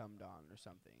got cummed on or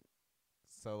something.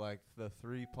 So like the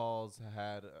three Pauls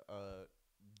had a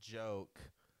joke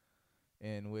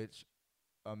in which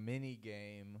a mini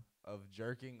game of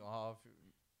jerking off.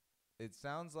 It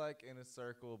sounds like in a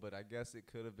circle, but I guess it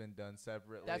could have been done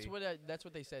separately. That's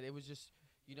what they said. It was just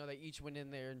they each went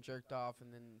in there and jerked off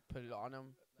and then put it on them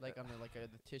like on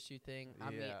the tissue thing.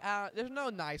 I mean, there's no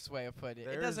nice way of putting it.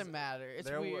 It doesn't matter. It's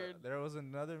weird. There was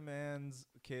another man's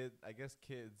kid. I guess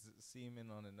kids semen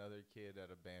on another kid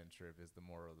at a band trip is the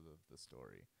moral of the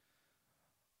story.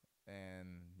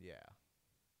 And yeah,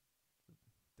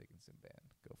 Dickinson band,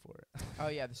 go for it. Oh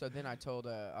yeah. So then I told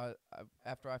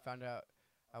after I found out,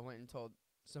 I went and told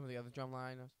some of the other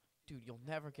drumline. I was, dude, you'll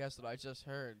never guess what I just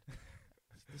heard.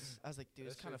 I was like, dude,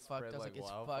 it's kind of fucked. I was like, it's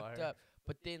fucked up.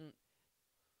 But then,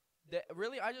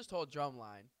 really, I just told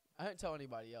drumline. I didn't tell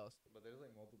anybody else. But there's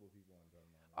like multiple people on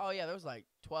drumline. Oh yeah, there was like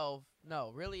 12.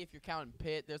 No, really, if you're counting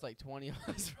Pitt, there's like 20 of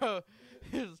us, bro.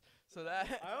 So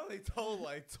that I only told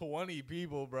like 20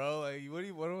 people, bro. Like,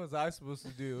 what was I supposed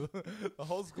to do? The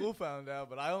whole school found out,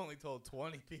 but I only told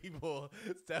 20 people.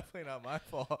 It's definitely not my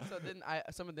fault. So then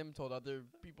some of them told other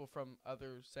people from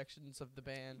other sections of the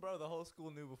band. Bro, the whole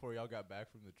school knew before y'all got back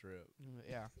from the trip.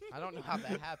 Yeah, I don't know how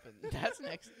that happened.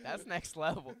 That's next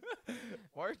level.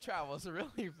 Word travel is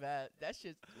really bad. That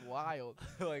shit's wild.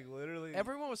 Like literally,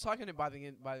 everyone was talking it by the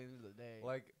end of the day.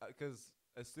 Like, cause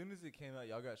as soon as it came out,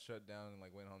 y'all got shut down and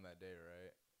like went home that day,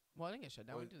 right? Well, I didn't get shut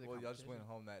down. Well, y'all just went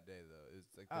home that day though.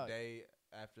 It's like the day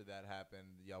after that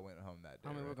happened, y'all went home that day.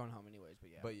 I mean, right? we're going home anyways, but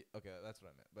yeah. But okay, that's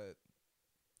what I meant. But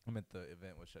I meant the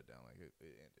event was shut down, like it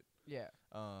ended. Yeah.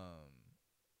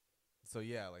 So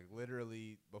yeah, like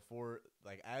literally before,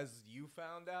 like as you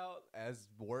found out, as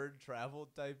word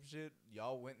traveled type shit,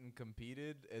 y'all went and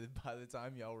competed, and by the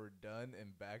time y'all were done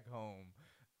and back home,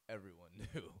 everyone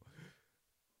knew.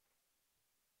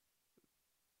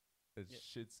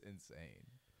 Shit's insane.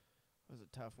 It was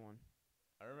a tough one.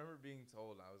 I remember being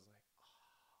told, I was like,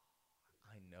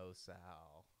 oh, I know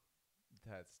Sal.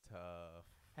 That's tough.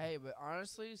 Hey, but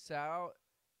honestly, Sal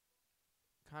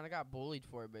kind of got bullied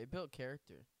for it, but he built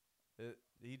character.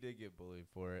 He did get bullied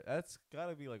for it. That's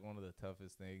got to be like one of the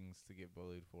toughest things to get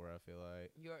bullied for, I feel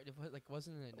like.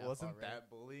 Wasn't it enough Wasn't already? that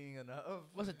bullying enough?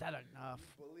 Wasn't that enough?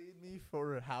 You bullied me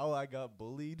for how I got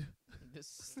bullied?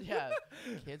 Yeah,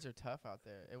 kids are tough out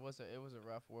there. It was a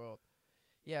rough world.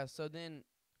 Yeah, so then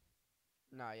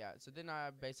I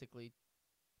basically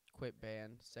quit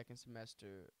band second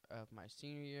semester of my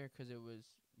senior year because it was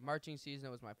marching season.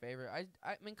 It was my favorite.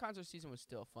 I mean, concert season was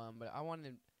still fun, but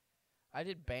I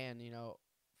did band,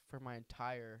 for my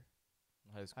entire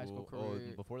high school career.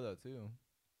 Oh, before that too.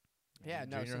 Yeah,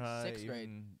 no, Junior since high, sixth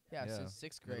grade. Yeah, yeah, since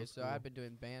sixth grade. So I've been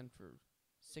doing band for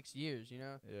 6 years,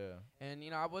 Yeah. And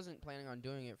I wasn't planning on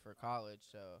doing it for college,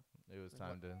 so It was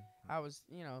time to. I was,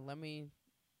 let me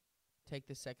take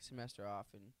the second semester off,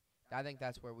 and I think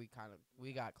that's where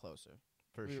we got closer.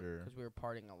 For sure. Because we were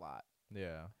partying a lot.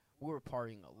 Yeah. We were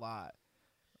partying a lot.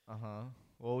 Uh-huh.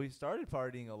 Well, we started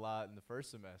partying a lot in the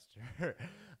first semester.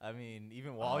 I mean,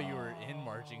 even while you were in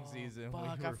marching season, fuck, we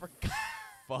were I forgot.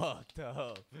 fucked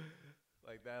up.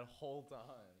 Like that whole time.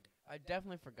 I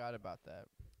definitely forgot about that.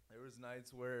 There was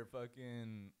nights where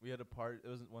we had a party. It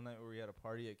was one night where we had a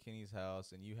party at Kenny's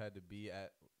house, and you had to be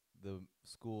at the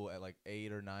school at like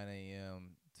 8 or 9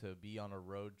 a.m. to be on a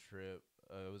road trip.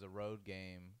 It was a road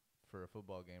game for a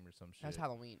football game or some shit. That's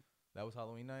Halloween. That was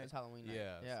Halloween night? That's Halloween night.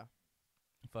 Yeah. Yeah.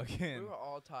 Fucking. We were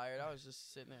all tired. I was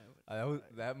just sitting there.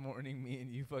 That morning, me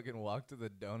and you fucking walked to the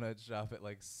donut shop at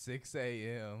like 6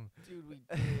 a.m. Dude, we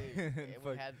did.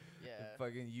 And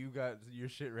fucking you got your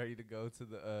shit ready to go to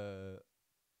the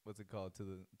what's it called,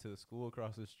 to the school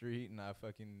across the street, and I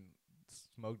fucking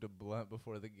smoked a blunt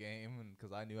before the game, and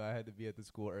because I knew I had to be at the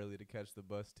school early to catch the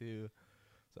bus too.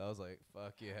 So I was like,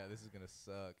 fuck yeah, this is going to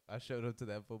suck. I showed up to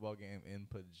that football game in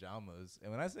pajamas.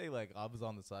 And when I say, like, I was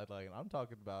on the sideline, I'm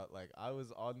talking about, like, I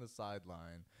was on the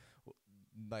sideline.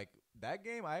 Like, that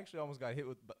game, I actually almost got hit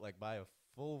with, like, by a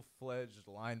full-fledged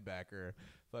linebacker.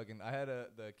 Fucking, I had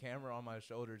the camera on my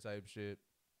shoulder type shit.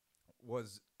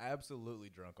 Was absolutely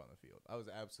drunk on the field. I was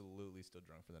absolutely still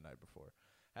drunk from the night before.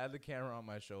 Had the camera on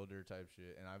my shoulder type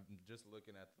shit, and I'm just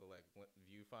looking at the, like,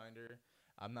 viewfinder.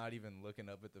 I'm not even looking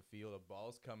up at the field. A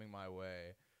ball's coming my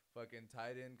way. Fucking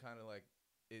tight end kind of like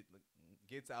it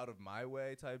gets out of my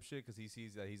way type shit because he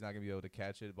sees that he's not going to be able to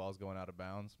catch it. Ball's going out of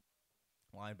bounds.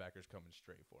 Linebacker's coming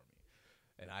straight for me.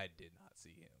 And I did not see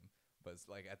him. But it's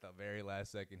like at the very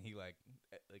last second, he like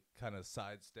kind of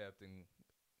sidestepped and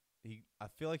I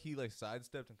feel like he like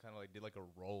sidestepped and kind of like did like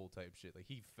a roll type shit. Like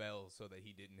he fell so that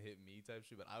he didn't hit me type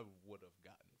shit, but I would have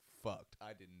gotten fucked.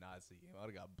 I did not see him. I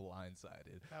would have got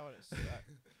blindsided. That would have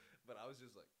sucked. But I was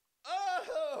just like, ah!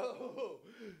 Yo!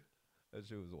 That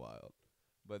shit was wild.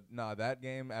 But nah, that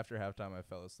game after halftime, I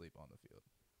fell asleep on the field.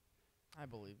 I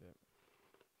believe it.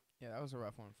 Yeah, that was a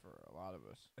rough one for a lot of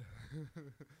us.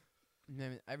 And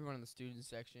then everyone in the student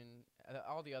section,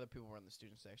 all the other people were in the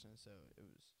student section, so it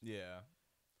was. Yeah.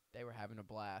 They were having a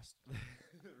blast.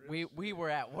 we were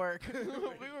at work.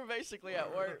 We were basically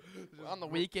at work on the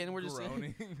weekend. We're just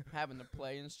having to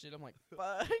play and shit. I'm like,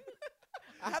 fuck.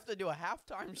 I have to do a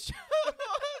halftime show.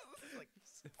 Like,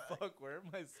 fuck, where are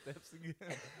my steps again?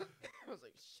 I was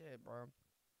like, shit, bro.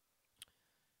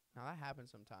 Now that happens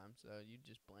sometimes. So you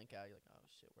just blank out. You're like, oh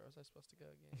shit, where was I supposed to go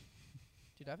again?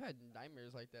 Dude, I've had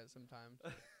nightmares like that sometimes.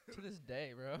 To this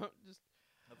day, bro. Just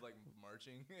of like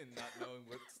marching and not knowing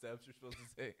what steps you're supposed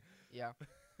to take. Yeah.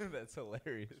 That's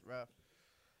hilarious. It's rough.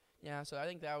 Yeah, so I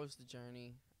think that was the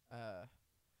journey.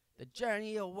 The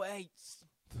journey awaits.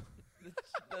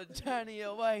 The journey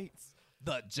awaits.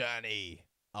 The journey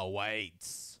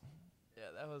awaits.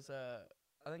 Yeah, that was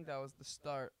I think that was the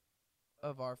start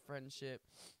of our friendship.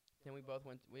 Then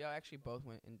we actually both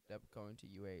ended up going to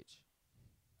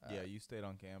UH. Yeah, you stayed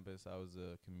on campus. I was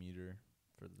a commuter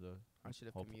for the I should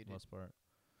have whole commuted. most part.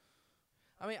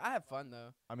 I mean, I had fun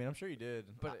though. I mean, I'm sure you did,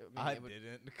 but I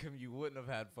didn't. You wouldn't have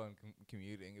had fun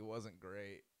commuting. It wasn't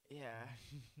great. Yeah,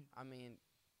 I mean,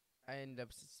 I ended up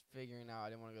figuring out I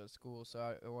didn't want to go to school, so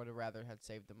I would have rather had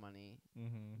saved the money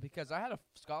because I had a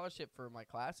scholarship for my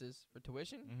classes for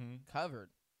tuition covered.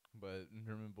 But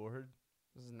room and board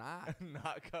was not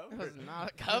not covered. It was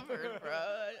not covered, bro.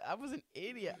 I was an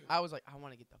idiot. I was like, I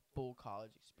want to get the full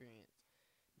college experience.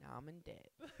 Now I'm in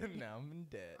debt. Now I'm in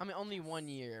debt. I mean, only 1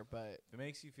 year, but if it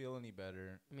makes you feel any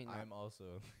better, I mean, I'm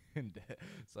also in debt.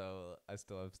 So I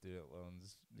still have student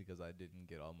loans because I didn't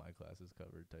get all my classes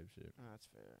covered type shit. Oh, that's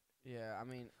fair. Yeah, I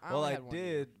mean, I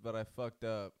did, but I fucked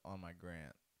up on my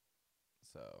grant.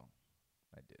 So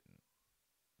I didn't.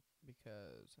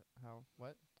 Because how?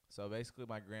 What? So basically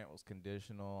my grant was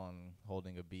conditional on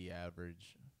holding a B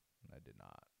average, and I did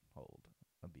not hold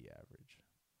a B average.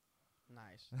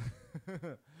 Nice.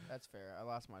 That's fair. I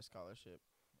lost my scholarship.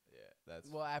 Yeah, that's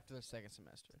after the second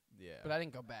semester. Yeah, but I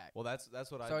didn't go back. Well, that's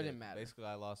what I did. So it didn't matter. Basically,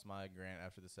 I lost my grant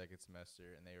after the second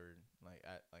semester, and they were like,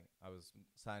 I was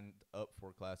signed up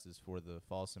for classes for the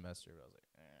fall semester. But I was like,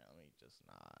 let me just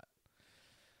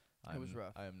not. It was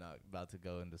rough. I am not about to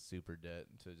go into super debt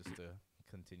to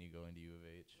continue going to U of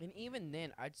H. And even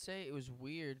then, I'd say it was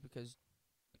weird because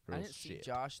I didn't see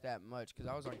Josh that much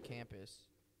because I was on campus.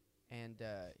 And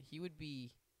he would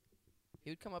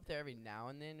come up there every now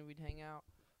and then and we'd hang out.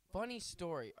 Funny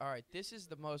story. All right, this is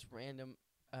the most random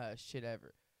shit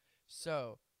ever.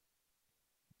 So,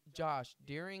 Josh,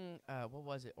 during what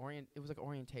was it? It was like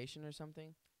orientation or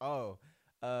something. Oh,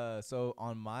 so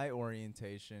on my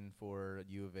orientation for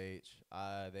U of H,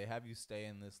 they have you stay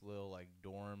in this little like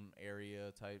dorm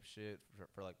area type shit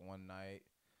for like one night.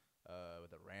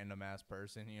 With a random ass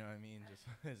person, you know what I mean? Just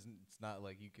it's not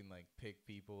like you can like pick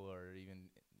people or even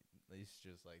it's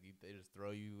just like they just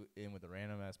throw you in with a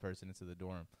random ass person into the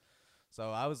dorm.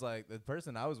 So I was like, the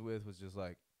person I was with was just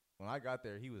like, when I got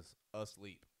there, he was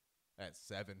asleep at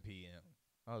 7 p.m.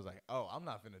 I was like, oh, I'm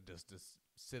not finna just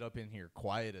sit up in here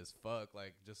quiet as fuck,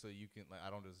 like just so you can like I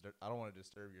don't want to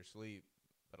disturb your sleep,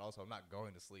 but also I'm not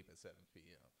going to sleep at 7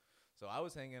 p.m. So I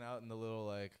was hanging out in the little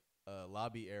like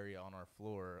lobby area on our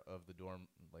floor of the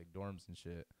dorms and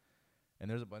shit. And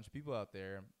there's a bunch of people out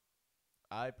there.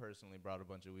 I personally brought a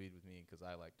bunch of weed with me because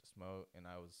I like to smoke, and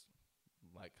I was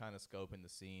like kind of scoping the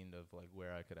scene of like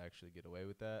where I could actually get away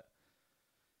with that.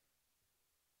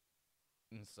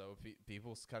 And so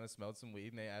people kind of smelled some weed,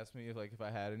 and they asked me if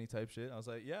I had any type shit. I was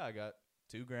like, yeah, I got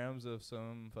 2 grams of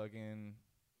some fucking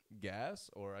gas,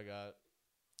 or I got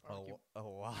a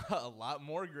lot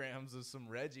more grams of some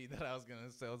Reggie that I was going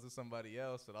to sell to somebody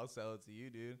else, but I'll sell it to you,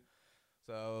 dude.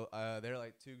 So they're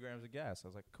like 2 grams of gas. I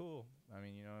was like, cool. I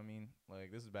mean, you know what I mean?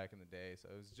 Like, this is back in the day, so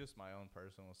it was just my own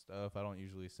personal stuff. I don't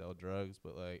usually sell drugs,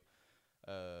 but like,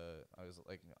 I was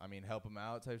like, I mean, help them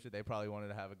out type shit. They probably wanted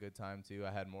to have a good time too.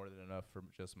 I had more than enough for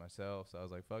just myself, so I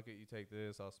was like, fuck it, you take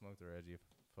this. I'll smoke the Reggie.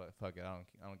 Fuck it,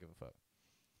 I don't give a fuck.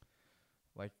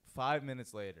 Like 5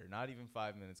 minutes later, not even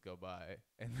 5 minutes go by,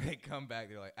 and they come back.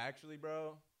 They're like, actually,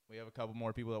 bro, we have a couple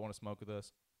more people that want to smoke with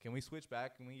us. Can we switch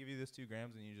back? Can we give you this 2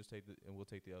 grams and you just take and we'll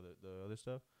take the other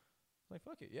stuff? I was like,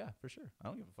 fuck it, yeah, for sure. I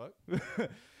don't give a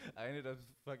fuck. I ended up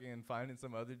fucking finding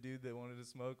some other dude that wanted to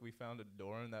smoke. We found a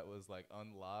dorm that was like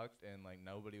unlocked and like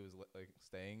nobody was like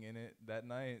staying in it that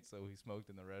night, so we smoked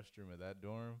in the restroom of that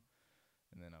dorm,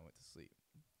 and then I went to sleep.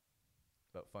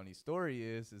 But funny story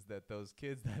is that those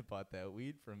kids that bought that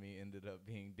weed from me ended up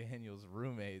being Daniel's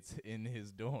roommates in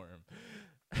his dorm.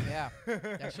 Yeah,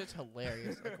 that shit's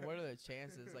hilarious. Like, what are the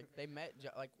chances? Like, they met,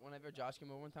 like, whenever Josh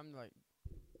came over one time, they're like,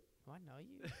 do I know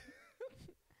you?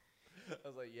 I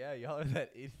was like, yeah, y'all are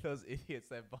those idiots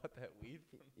that bought that weed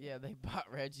from me. Yeah, they bought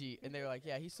Reggie, and they were like,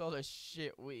 yeah, he sold us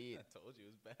shit weed. I told you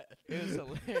it was bad. It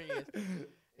was hilarious.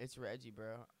 It's Reggie,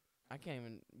 bro. I can't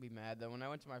even be mad though. When I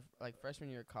went to my freshman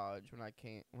year of college, when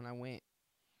I went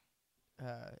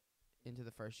into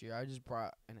the first year, I just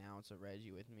brought an ounce of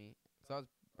Reggie with me, so I was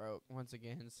broke once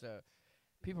again. So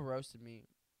people roasted me,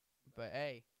 but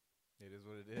hey, It is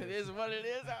what it is. it is what it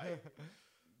is.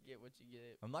 Get what you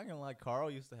get. I'm not gonna lie,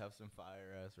 Carl used to have some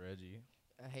fire ass Reggie.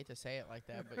 I hate to say it like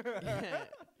that, but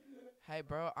hey,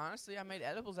 bro. Honestly, I made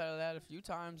edibles out of that a few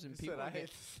times, and You people said I get. hate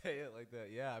to say it like that.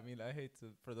 Yeah, I mean, I hate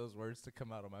for those words to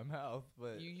come out of my mouth,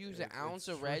 but You use an it's ounce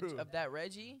of true. of that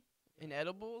Reggie in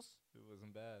edibles. It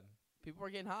wasn't bad. People were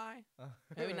getting high.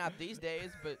 Maybe not these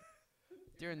days, but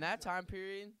during that time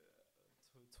period,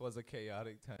 Twas a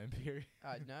chaotic time period.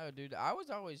 no, dude. I was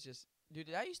always just, dude.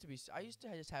 I used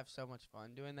to just have so much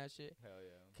fun doing that shit. Hell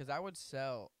yeah. Cause I would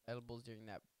sell edibles during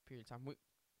that period of time.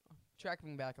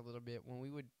 Tracking back a little bit, when we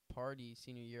would party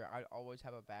senior year, I'd always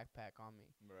have a backpack on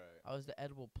me. Right. I was the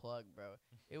edible plug, bro.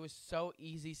 It was so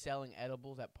easy selling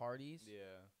edibles at parties.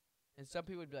 Yeah. And some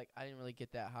people would be like, I didn't really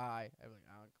get that high. I'd be like,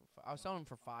 I was selling them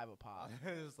for $5 a pop.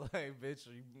 It's like, bitch,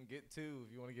 you can get 2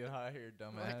 if you want to get high here,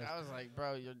 dumbass. Like, I was like,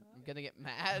 bro, you're gonna get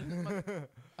mad.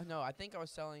 No, I think I was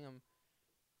selling them.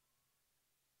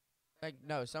 Like,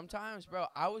 no, sometimes, bro,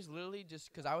 I was literally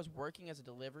just, because I was working as a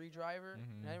delivery driver,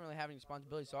 and I didn't really have any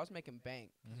responsibility, so I was making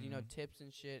bank, 'cause, you know, tips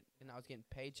and shit, and I was getting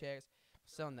paychecks,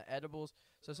 selling the edibles.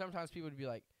 So sometimes people would be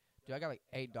like, dude, I got like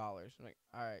 $8. I'm like,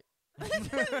 all right.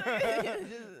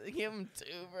 Just give him 2,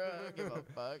 bro. I don't give a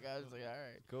fuck. I was like, all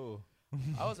right. Cool.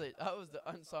 I was the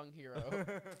unsung hero.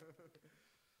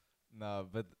 No,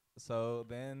 but so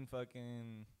then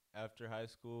fucking after high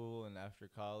school and after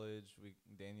college,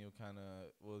 Daniel kind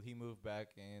of, he moved back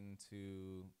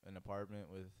into an apartment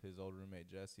with his old roommate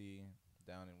Jesse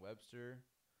down in Webster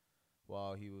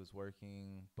while he was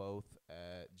working both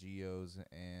at Geo's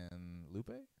and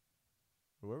Lupe.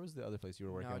 Or where was the other place you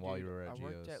were working while you were at Geo's? I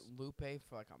worked at Lupe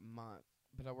for like a month,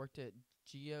 but I worked at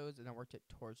Geo's and I worked at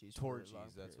Torchy's. Torchy's,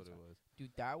 that's what it was.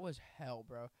 Dude, that was hell,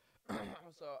 bro.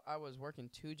 So I was working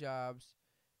 2 jobs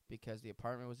because the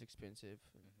apartment was expensive,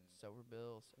 so were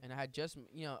bills, and I had just,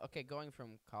 going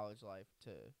from college life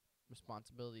to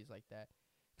responsibilities like that.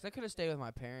 Because I could have stayed with my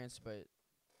parents, but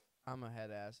I'm a head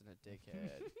ass and a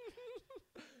dickhead.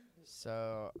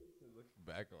 So looking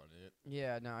back on it,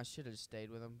 yeah, no, I should have stayed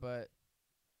with them, but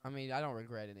I mean, I don't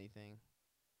regret anything.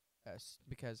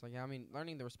 Because,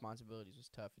 learning the responsibilities was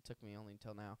tough. It took me only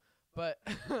until now. But,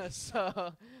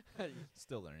 so.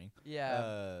 Still learning.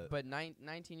 Yeah. But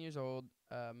 19 years old,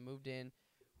 moved in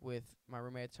with my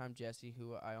roommate at the time, Jesse,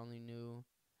 who I only knew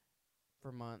for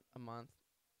a month.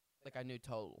 Like, I knew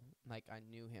total. Like, I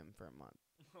knew him for a month.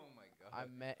 Oh, my God. I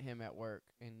met him at work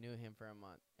and knew him for a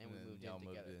month. And we moved in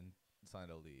together. Moved in,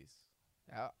 signed a lease.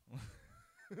 Yeah.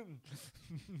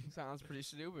 Sounds pretty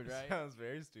stupid, right? Sounds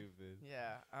very stupid.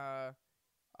 Yeah.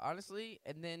 Honestly,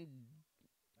 and then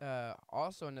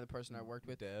also another person I worked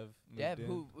with, Dev,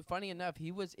 who, funny enough,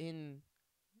 he was in,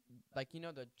 like,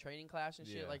 the training class and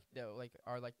shit,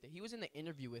 he was in the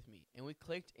interview with me, and we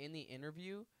clicked in the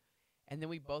interview, and then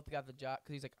we both got the job,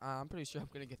 because he's like, I'm pretty sure I'm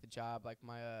gonna get the job. Like,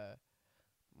 my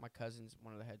cousin's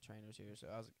one of the head trainers here, so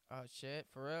I was like, oh shit,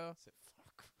 for real? I said,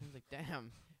 fuck. I was like,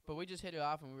 damn. But we just hit it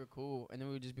off, and we were cool, and then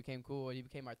we just became cool, and he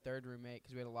became our 3rd roommate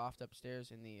because we had a loft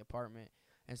upstairs in the apartment,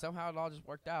 and somehow it all just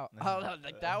worked out. I don't know,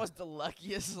 like, that was the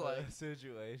luckiest,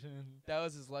 situation. That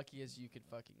was as lucky as you could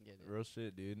fucking get it. Real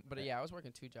shit, dude. But yeah, I was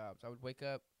working 2 jobs. I would wake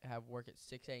up, have work at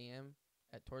 6 a.m.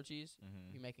 at Torchy's,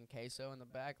 be making queso in the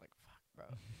back, like, fuck,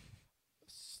 bro.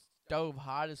 Stove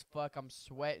hot as fuck. I'm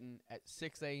sweating at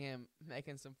 6 a.m.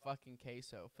 making some fucking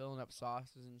queso, filling up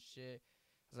sauces and shit.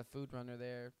 As a food runner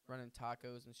there, running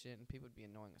tacos and shit, and people would be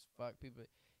annoying as fuck. People,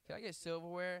 can I get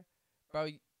silverware, bro?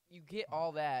 You get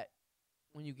all that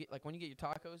when you get your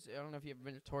tacos. I don't know if you've ever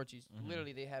been to Torchy's.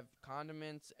 Literally, they have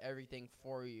condiments, everything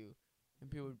for you, and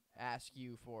people would ask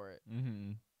you for it.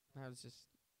 And I was just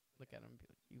look at them and be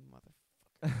like,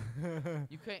 "You motherfucker,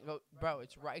 you can't go, bro.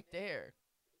 It's right there.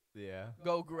 Yeah,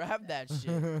 go grab that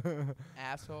shit,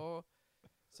 asshole."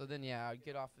 So then, yeah, I'd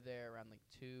get off of there around like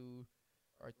 2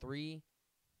 or 3.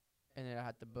 And then I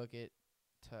had to book it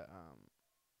to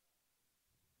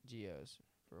Geo's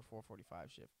for a 4:45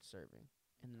 shift serving,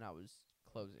 and then I was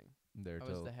closing. There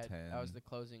till 10. I was the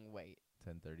closing wait.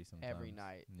 10:30 sometimes. Every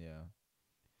night. Yeah.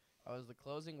 I was the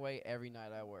closing wait every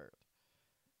night I worked.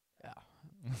 Yeah.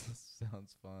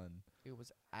 Sounds fun. It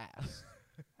was ass.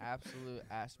 Absolute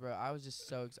ass, bro. I was just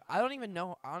so I don't even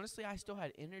know. Honestly, I still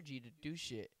had energy to do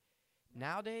shit.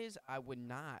 Nowadays, I would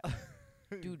not.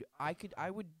 Dude, I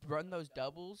would run those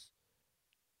doubles.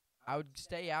 I would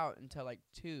stay out until like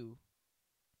 2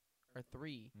 or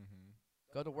 3.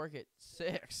 Go to work at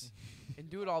 6 and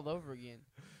do it all over again.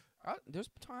 There's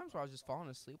times where I was just falling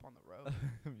asleep on the road.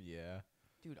 Yeah.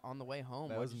 Dude, on the way home.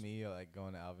 That was me, like,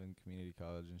 going to Alvin Community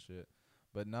College and shit.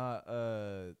 But not,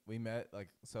 we met, like,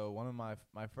 so one of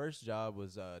my first job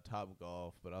was Top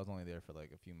Golf, but I was only there for,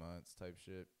 like, a few months type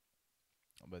shit.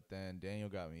 But then Daniel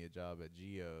got me a job at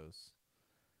Geo's,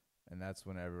 and that's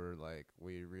whenever, like,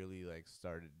 we really, like,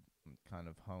 started kind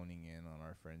of honing in on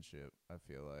our friendship, I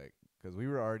feel like. Because we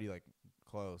were already, like,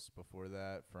 close before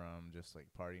that from just, like,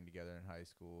 partying together in high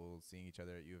school, seeing each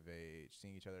other at U of H,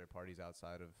 seeing each other at parties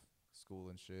outside of school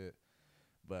and shit.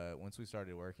 But once we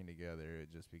started working together, it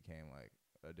just became, like,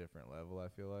 a different level, I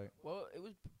feel like. Well, it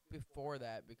was before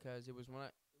that because it was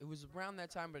it was around that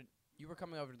time, but you were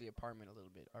coming over to the apartment a little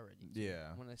bit already. Too. Yeah.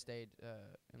 When I stayed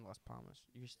in Las Palmas,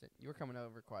 you were coming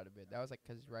over quite a bit. That was like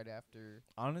 'cause right after.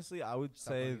 Honestly, I would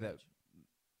say that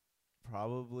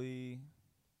probably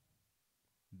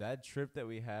that trip that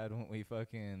we had when we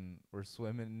fucking were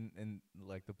swimming in,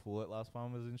 like, the pool at Las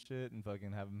Palmas and shit and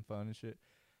fucking having fun and shit,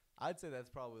 I'd say that's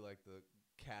probably, like, the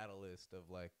catalyst of,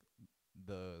 like,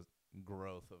 the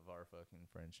growth of our fucking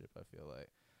friendship, I feel like.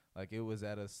 Like, it was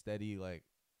at a steady, like,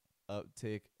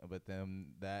 uptick, but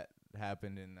then that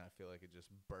happened, and I feel like it just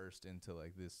burst into,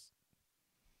 like, this.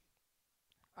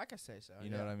 I could say so. You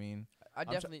know what I mean? I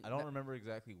definitely. I don't remember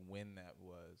exactly when that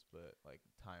was, but, like,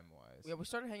 time-wise. Yeah, we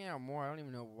started hanging out more. I don't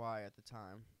even know why at the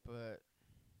time, but.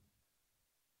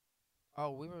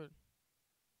 Oh, I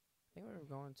think we were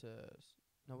going to.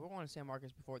 No, we were going to San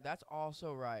Marcos before. That's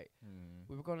also right.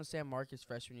 We were going to San Marcos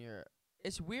freshman year.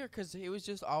 It's weird 'cause it was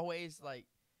just always like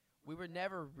we were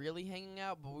never really hanging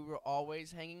out, but we were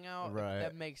always hanging out. Right. If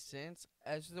that makes sense.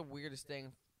 It's just the weirdest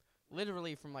thing.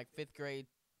 Literally from like 5th grade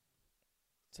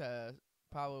to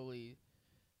probably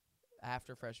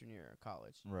after freshman year of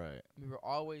college. Right. We were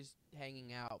always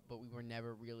hanging out, but we were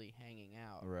never really hanging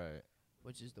out. Right.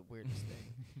 Which is the weirdest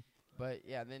thing. But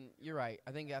yeah, then you're right.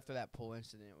 I think after that pool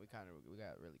incident, we got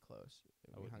really close.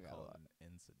 We hung out a lot. An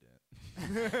incident.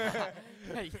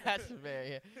 That's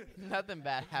very nothing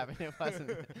bad happened. It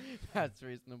wasn't. That's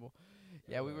reasonable.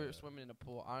 Yeah, we were swimming in a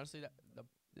pool. Honestly,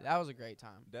 that was a great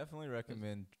time. Definitely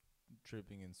recommend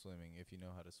tripping and swimming if you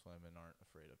know how to swim and aren't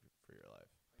afraid of for your life.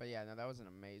 But yeah, no, that was an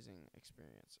amazing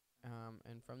experience.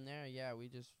 And from there, yeah, we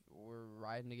just were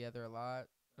riding together a lot.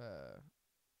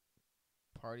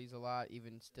 Parties a lot,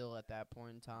 even still at that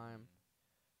point in time.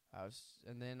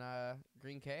 And then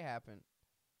Green K happened.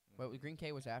 But Green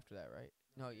K was after that, right?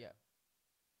 No, yeah.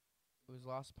 It was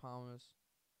Las Palmas.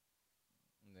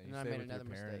 And then I made another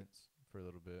mistake for a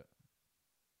little bit.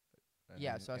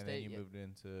 Yeah, so I stayed. And then you moved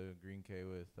into Green K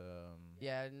with.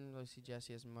 Yeah, I didn't really see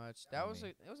Jesse as much.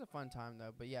 It was a fun time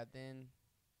though. But yeah, then.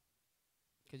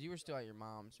 'Cause you were still at your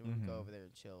mom's, and we would go over there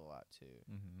and chill a lot too.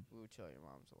 We would chill at your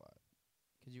mom's a lot.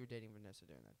 'Cause you were dating Vanessa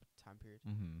during that time period.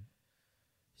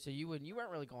 So you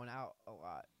weren't really going out a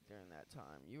lot during that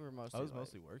time. You were mostly. I was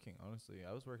mostly working, honestly.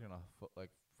 I was working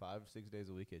like 5-6 days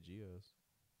a week at Geo's,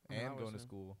 and going to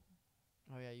school.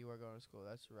 Oh yeah, you were going to school.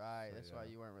 That's right. So That's why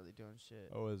you weren't really doing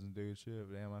shit. I wasn't doing shit,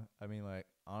 but damn, I mean, like,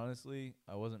 honestly,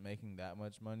 I wasn't making that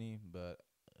much money, but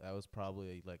that was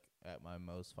probably like at my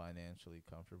most financially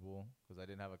comfortable because I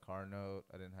didn't have a car note,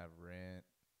 I didn't have rent.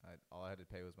 All I had to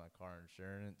pay was my car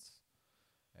insurance,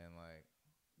 and like.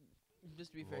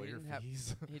 Just to be fair,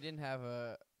 he didn't have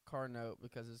a car note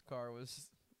because his car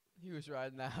he was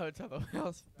riding that out until the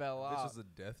wheels fell off. This was a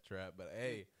death trap, but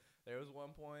hey, there was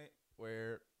one point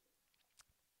where,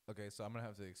 okay, so I'm going to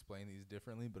have to explain these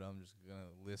differently, but I'm just going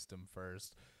to list them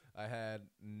first. I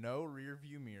had no rear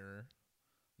view mirror,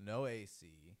 no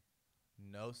AC,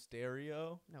 no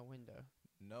stereo.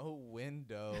 No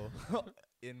window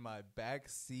in my back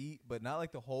seat, but not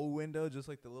like the whole window, just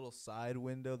like the little side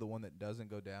window, the one that doesn't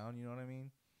go down, you know what I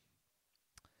mean?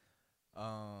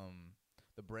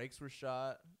 The brakes were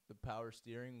shot, the power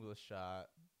steering was shot,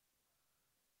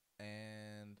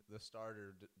 and the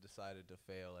starter decided to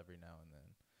fail every now and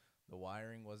then. The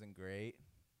wiring wasn't great,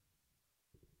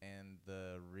 and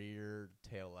the rear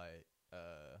taillight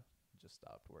just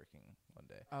stopped working one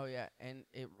day. Oh yeah, and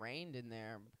it rained in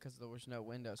there because there was no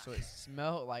window, so it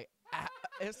smelled like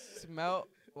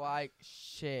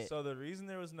shit. So the reason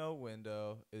there was no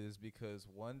window is because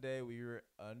one day we were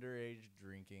underage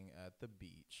drinking at the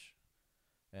beach,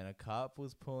 and a cop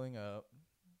was pulling up,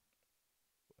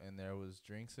 and there was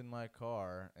drinks in my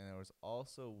car, and there was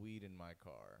also weed in my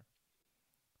car.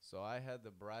 So I had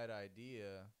the bright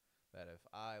idea that if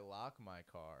I lock my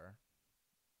car,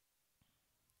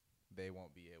 they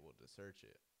won't be able to search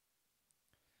it.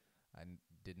 I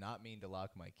did not mean to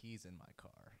lock my keys in my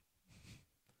car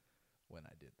when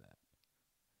I did that.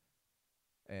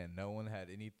 And no one had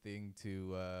anything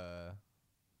to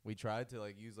we tried to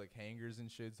like use like hangers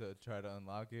and shit to try to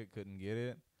unlock it, couldn't get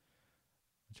it.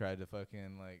 Tried to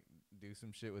fucking like do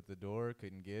some shit with the door,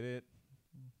 couldn't get it.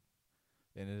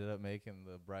 Ended up making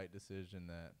the bright decision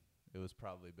that it was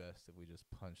probably best if we just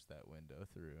punched that window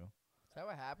through. Is that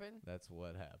what happened? That's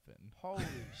what happened. Holy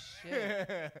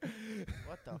shit.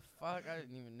 What the fuck? I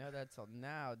didn't even know that till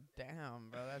now. Damn,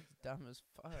 bro. That's dumb as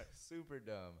fuck. Super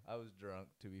dumb. I was drunk,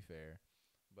 to be fair.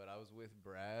 But I was with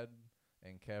Brad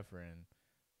and Kefren.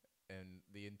 And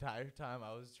the entire time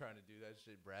I was trying to do that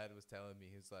shit, Brad was telling me,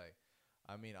 he's like,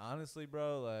 I mean, honestly,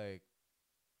 bro, like,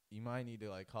 you might need to,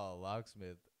 like, call a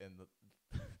locksmith. And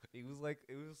he was like,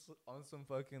 it was on some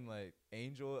fucking, like,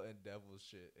 angel and devil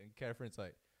shit. And Kefren's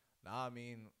like, nah, I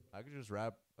mean, I could just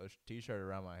wrap a T-shirt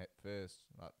around my fist.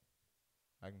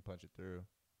 I can punch it through.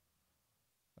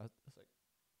 I was like,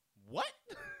 what?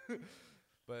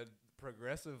 But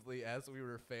progressively, as we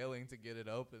were failing to get it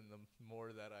open, the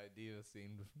more that idea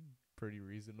seemed pretty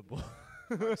reasonable.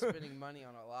 I'm spending money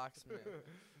on a locksmith.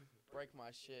 Break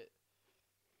my shit.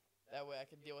 That way I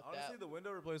can deal with that. Honestly, the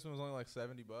window replacement was only like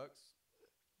 $70. Wasn't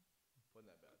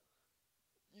that bad.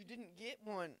 You didn't get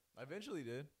one. I eventually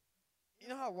did. You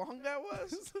know how long that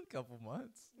was? A couple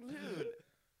months. Dude.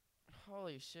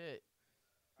 Holy shit.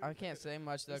 I can't say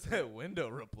much though. That window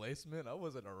replacement, I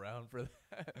wasn't around for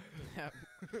that.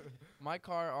 My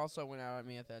car also went out at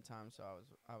me at that time, so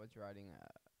I was riding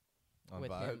On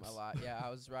with vibes. him a lot. Yeah, I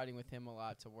was riding with him a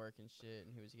lot to work and shit,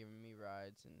 and he was giving me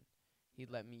rides, and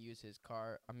he'd let me use his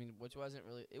car. I mean, which wasn't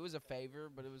really, it was a favor,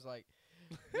 but it was like,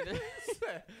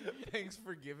 thanks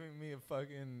for giving me a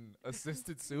fucking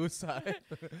assisted suicide.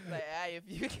 like, hey, if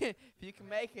you can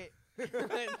make it,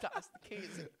 toss the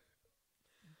keys.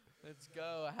 Let's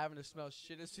go. Having to smell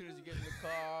shit as soon as you get in the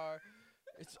car.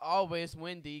 It's always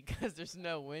windy because there's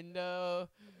no window.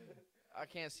 I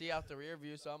can't see out the rear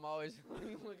view, so I'm always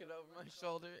looking over my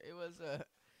shoulder. It was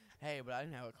hey, but I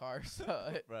didn't have a car,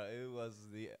 so Bro, it was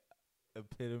the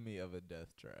epitome of a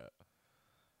death trap.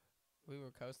 we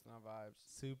were coasting on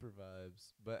vibes. Super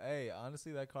vibes. But hey,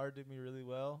 honestly, that car did me really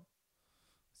well.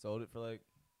 Sold it for like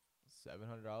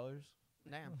 $700.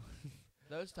 Damn.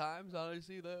 Those times,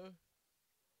 honestly, though,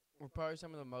 were probably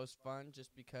some of the most fun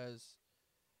just because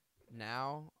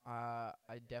now I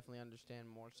definitely understand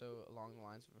more so along the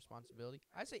lines of responsibility.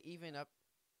 I'd say even up,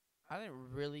 I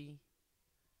didn't really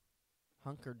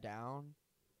hunker down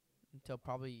until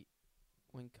probably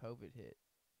when COVID hit.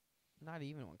 Not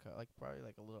even when COVID, like probably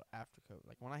like a little after COVID.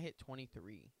 Like when I hit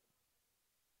 23,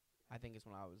 I think is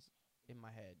when I was in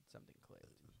my head, something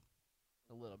clicked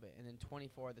a little bit. And then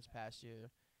 24 this past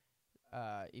year,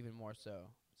 even more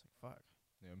so. It's like, fuck.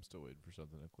 Yeah, I'm still waiting for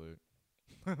something to click.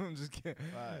 I'm just kidding.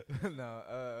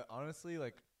 No, honestly,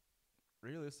 like,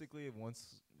 realistically,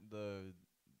 once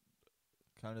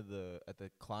at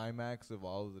the climax of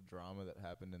all of the drama that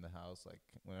happened in the house, like,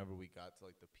 whenever we got to,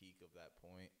 like, the peak of that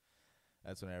point,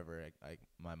 that's whenever,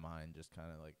 my mind just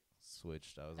kind of, like,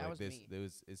 switched. I was That like,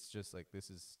 was it's just, like, this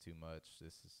is too much.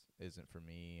 Isn't for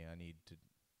me. I need to,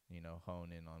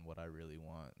 hone in on what I really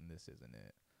want, and this isn't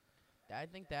it. I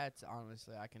think that's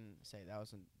honestly, I can say that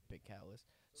was a big catalyst.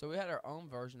 So we had our own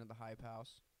version of the Hype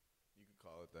House. You could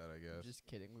call it that, I guess. Just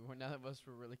kidding. None of us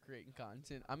were really creating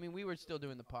content. I mean, we were still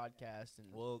doing the podcast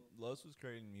and Well, Los was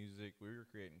creating music. We were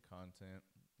creating content.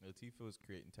 Latifah was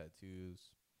creating tattoos.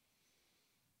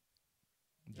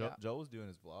 Yeah. Joe was doing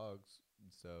his vlogs and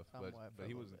stuff, Somewhat but for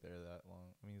he a little wasn't bit. there that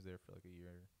long. I mean, he was there for like a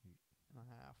year. and a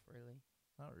half, really.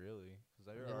 Not really, because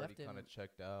they They were already left kind of in-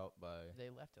 checked out by. They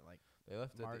left it like They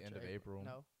left at March, the end of April.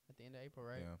 No, at the end of April,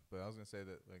 right? Yeah, but I was gonna say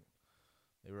that like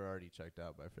they were already checked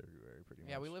out by February, pretty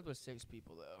much. Yeah, we lived with 6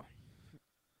 people though.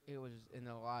 It was in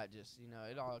a lot. Just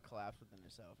it all collapsed within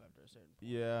itself after a certain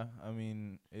point. Yeah, I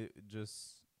mean, it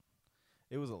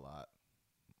was a lot.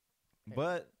 Yeah.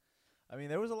 But, I mean,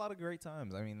 there was a lot of great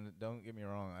times. I mean, don't get me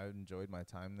wrong. I enjoyed my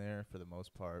time there for the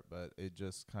most part, but it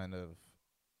just kind of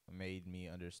made me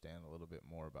understand a little bit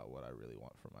more about what I really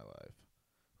want for my life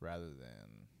rather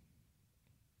than...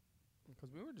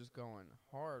 Because we were just going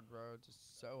hard, bro,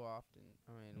 just so often.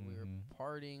 I mean, we were Mhm.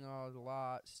 partying a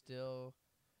lot still,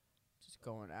 just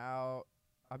going out.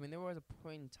 I mean, there was a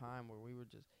point in time where we were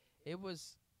just, it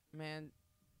was, man,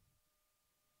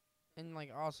 and,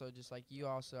 like, also, just like you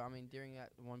also, I mean, during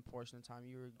that one portion of time,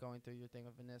 you were going through your thing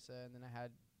with Vanessa, and then I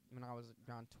had when I was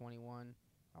around 21.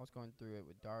 I was going through it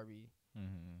with Darby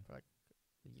Mm-hmm. for like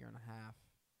a year and a half.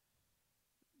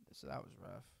 So that was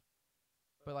rough.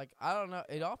 But like I don't know,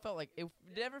 it all felt like it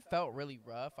never felt really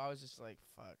rough. I was just like,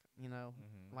 fuck, you know,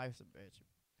 Mm-hmm. life's a bitch.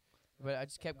 But I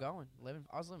just kept going, living.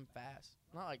 I was living fast,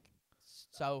 not like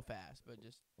so fast, but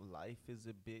just Life is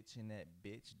a bitch, and that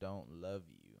bitch don't love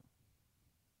you.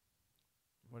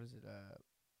 what is it?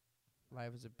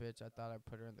 Life is a bitch. I thought I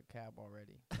put her in the cab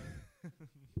already.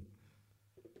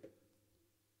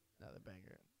 Another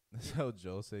banger. So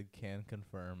Joel said, "Can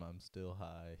confirm I'm still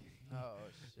high." Oh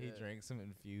shit. He drank some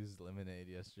infused lemonade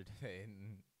yesterday,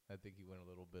 and I think he went a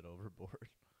little bit overboard.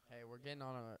 Hey, we're getting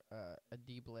on a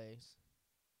D Blaze.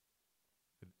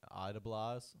 Ida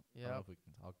Blas. I don't know Yep. if we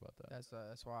can talk about that.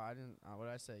 That's why I didn't. What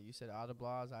did I say? You said Ada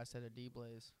Blaze. I said a D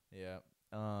Blaze. Yeah.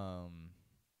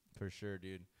 For sure,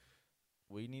 dude.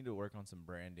 We need to work on some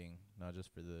branding, not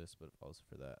just for this, but also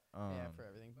for that. Yeah, for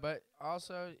everything. But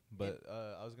also, But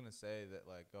I was gonna say that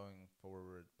like going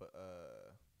forward, but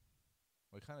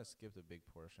we kind of skipped a big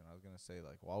portion. I was gonna say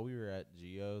like while we were at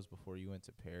Geo's before you went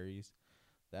to Perry's,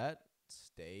 that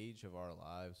stage of our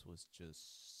lives was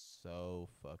just so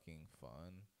fucking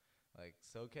fun, like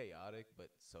so chaotic but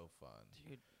so fun.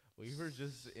 dude, We were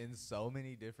just in so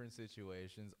many different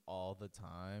situations all the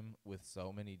time with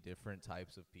so many different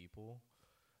types of people.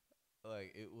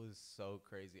 Like it was so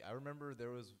crazy. I remember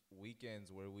there was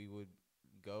weekends where we would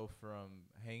go from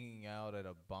hanging out at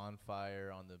a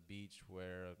bonfire on the beach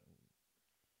where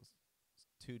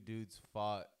two dudes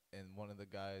fought, and one of the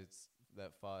guys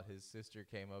that fought, his sister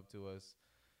came up to us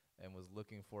and was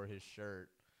looking for his shirt.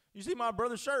 You see my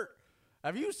brother's shirt?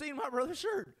 Have you seen my brother's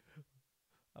shirt?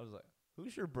 I was like,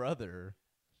 who's your brother?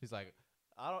 She's like,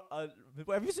 I don't.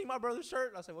 Have you seen my brother's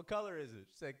shirt? I said, what color is it?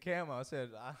 She said, camo. I said,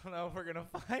 I don't know if we're gonna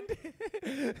find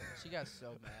it. she got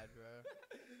so mad,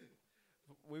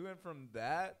 bro. We went from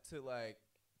that to like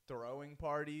throwing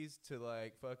parties to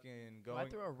like fucking going. I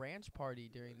threw a ranch party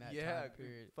during that yeah, time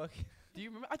period. fucking Do you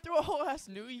remember? I threw a whole ass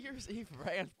New Year's Eve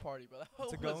ranch party, bro. That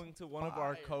to was going to one of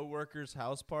our fire. coworkers'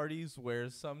 house parties where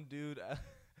some dude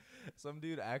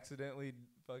accidentally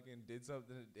fucking did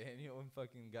something to Daniel and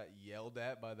fucking got yelled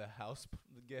at by the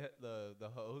the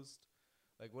host.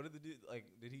 Like, what did the dude, like,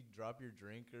 did he drop your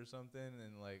drink or something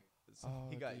and like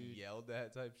he got dude. yelled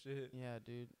at type shit? Yeah,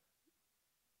 dude.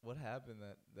 What happened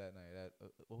that night?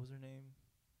 What was her name?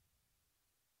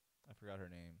 I forgot her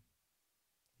name.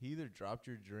 He either dropped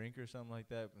your drink or something like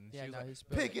that, and Yeah, she was no, like, he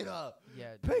spilled "Pick it up,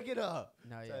 Yeah, dude. pick it up."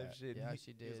 No, Type yeah, shit. yeah, He-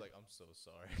 she He did. was like, "I'm so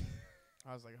sorry."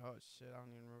 I was like, oh shit, I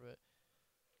don't even remember it.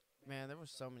 Man, there were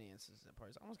so many instances at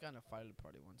parties. I almost got in a fight at a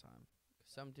party one time.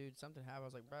 Some dude, something happened. I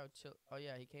was like, bro, chill. Oh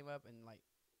yeah, he came up and like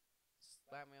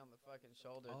slapped me on the fucking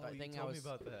shoulder. Oh, you thinking told I me was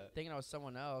about that. thinking I was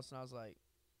someone else, and I was like,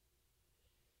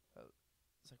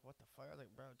 it's like, what the fuck? I was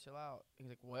like, bro, chill out. He's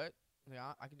like, what? He's like,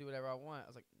 I can do whatever I want. I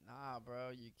was like, nah, bro,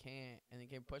 you can't. And then he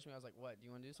came push me. I was like, what? Do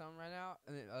you want to do something right now?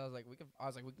 And then I was like, we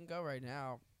can go right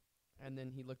now. And then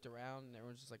he looked around, and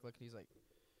everyone's just like looking. He's like,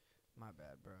 my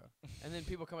bad, bro. And then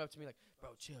people come up to me like, bro,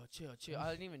 chill.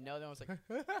 I didn't even know them. I was like,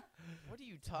 what are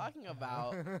you talking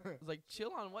about? I was like,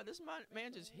 chill on what? This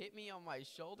man just hit me on my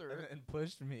shoulder and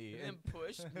pushed me. and then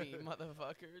pushed me,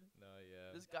 motherfucker. No,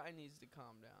 yeah. This guy needs to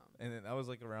calm down. And then that was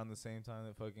like around the same time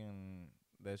that fucking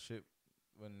that shit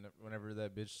whenever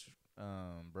that bitch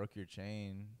broke your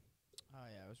chain. Oh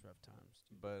yeah, it was rough times.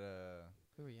 Dude. But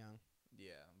We were young.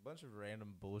 yeah, a bunch of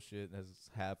random bullshit has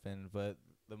happened, but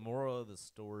the moral of the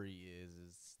story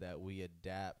is that we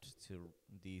adapt to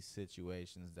these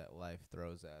situations that life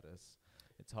throws at us.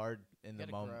 It's hard in the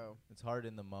Gotta moment. grow. It's hard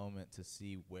in the moment to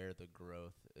see where the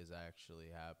growth is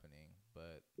actually happening,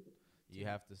 but you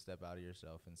have to step out of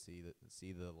yourself and see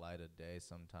the light of day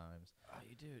sometimes. Oh,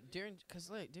 you do. During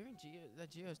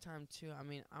Geo's time too. I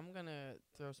mean, I'm gonna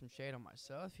throw some shade on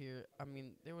myself here. I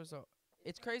mean,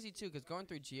 it's crazy too, 'cause going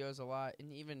through Geo's a lot,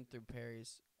 and even through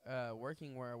Perry's,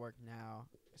 working where I work now,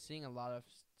 seeing a lot of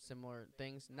similar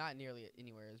things. Not nearly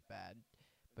anywhere as bad,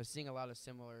 but seeing a lot of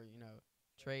similar,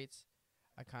 traits.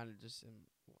 I kind of just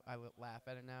laugh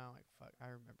at it now. Like fuck, I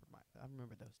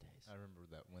remember those days. I remember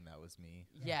that when that was me.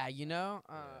 Yeah, Yeah.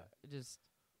 just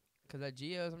because at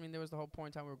Geo's, I mean, there was the whole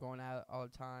point in time we were going at it all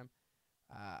the time.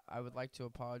 I would like to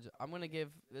apologize. I'm gonna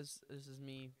give this. This is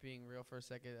me being real for a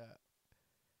second.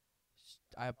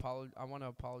 I want to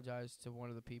apologize to one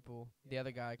of the people. The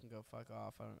other guy can go fuck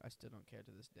off. I still don't care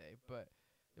to this day. But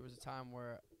there was a time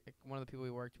where one of the people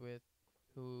we worked with,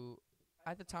 who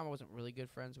at the time I wasn't really good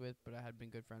friends with, but I had been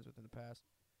good friends with in the past,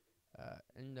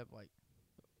 ended up like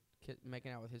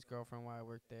making out with his girlfriend while I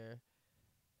worked there.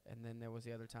 And then there was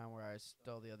the other time where I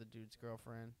stole the other dude's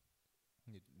girlfriend.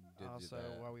 You did do also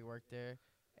that. while we worked there.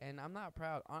 And I'm not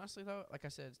proud. Honestly, though, like I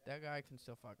said, that guy can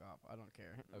still fuck off. I don't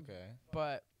care. Okay.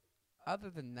 But other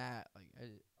than that, like,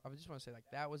 I would just want to say, like,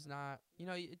 that was not, you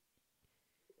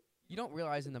don't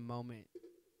realize in the moment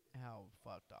how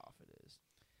fucked off it is.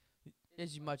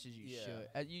 As much as you Yeah.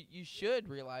 should. You should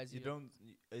realize You it. don't.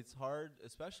 It's hard,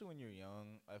 especially when you're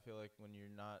young. I feel like when you're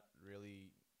not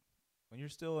really, when you're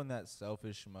still in that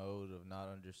selfish mode of not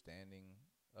understanding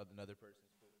another person's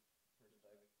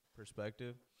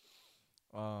perspective.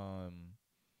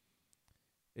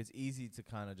 It's easy to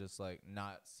kind of just like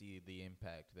not see the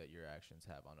impact that your actions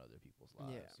have on other people's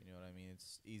lives. Yeah. You know what I mean?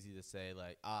 It's easy to say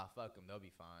like, fuck them, they'll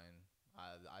be fine.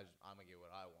 I'm gonna get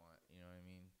what I want. You know what I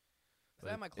mean? 'Cause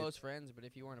I had my close friends, but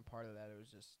if you weren't a part of that, it was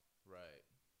just right.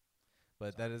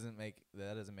 But that doesn't make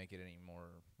it any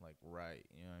more like right.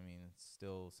 You know what I mean? It's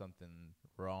still something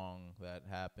wrong that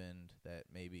happened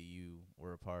that maybe you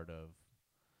were a part of.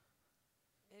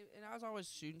 And I was always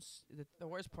shooting. The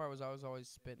worst part was I was always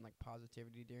spitting like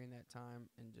positivity during that time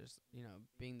and just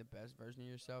being the best version of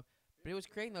yourself. But it was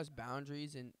creating those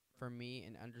boundaries and for me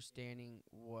and understanding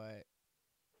what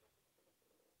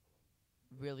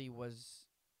really was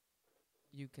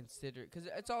you considered, because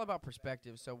it's all about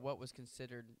perspective. So what was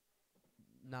considered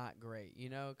not great,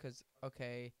 Because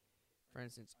okay, for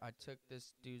instance, I took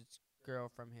this dude's girl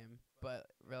from him, but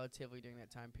relatively during that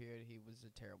time period, he was a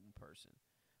terrible person.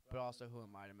 But also, who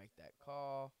am I to make that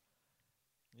call?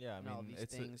 Yeah, I And mean, all these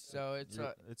it's things. So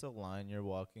it's a line you're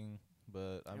walking,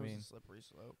 but I it mean, was a slippery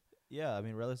slope. yeah, I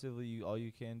mean, relatively, all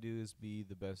you can do is be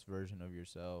the best version of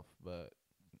yourself, but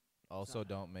also not-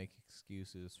 don't make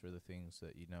excuses for the things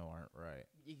that you know aren't right.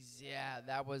 Yeah,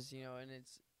 that was and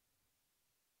it's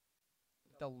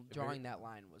drawing that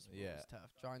line was what Yeah. was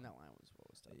tough. Drawing that line was what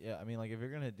was tough. Yeah, I mean, like if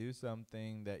you're gonna do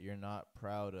something that you're not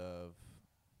proud of,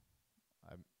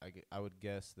 I would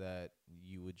guess that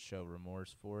you would show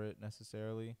remorse for it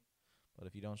necessarily. But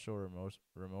if you don't show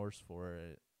remorse for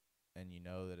it, and you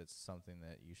know that it's something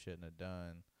that you shouldn't have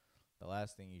done, the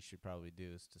last thing you should probably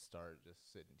do is to start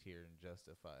just sitting here and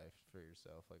justify for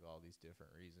yourself like all these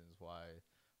different reasons why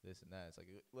this and that. It's like,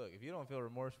 look, if you don't feel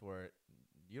remorse for it,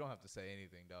 you don't have to say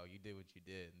anything, dog. You did what you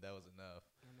did, and that was enough.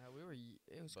 I know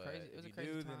it was But crazy. It if was a you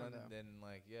crazy do, time though. then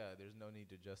like, yeah, there's no need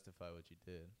to justify what you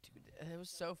did. Dude, it was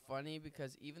so funny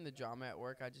because even the drama at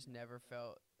work, I just never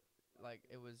felt like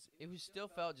it was still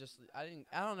felt just I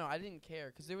don't know, I didn't care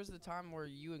because there was the time where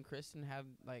you and Kristen had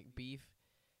like beef,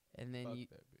 and then Fuck you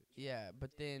that bitch. yeah,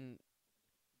 but then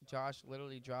Josh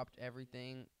literally dropped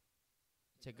everything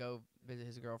to go visit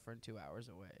his girlfriend 2 hours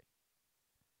away.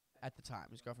 At the time,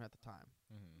 his girlfriend at the time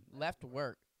left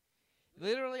work.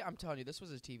 Literally, I'm telling you, this was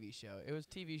a TV show. It was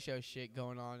TV show shit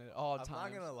going on at all I'm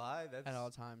times. not gonna lie. That's At all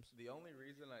times. the only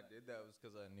reason I did that was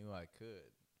because I knew I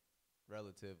could,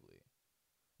 relatively.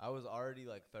 I was already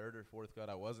like third or fourth cut.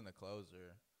 I wasn't a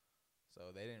closer,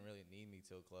 so they didn't really need me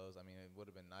till close. I mean, it would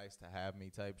have been nice to have me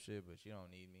type shit, but you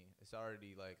don't need me. It's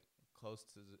already like close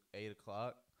to 8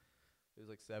 o'clock. It was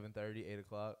like 7:30, 8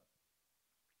 o'clock.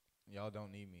 Y'all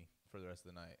don't need me for the rest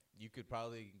of the night. You could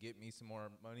probably get me some more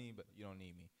money, but you don't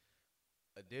need me.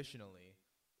 Additionally,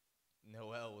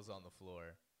 Noelle was on the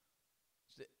floor.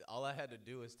 All I had to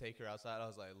do was take her outside. I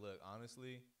was like, look,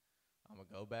 honestly, I'm going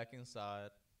to go back inside,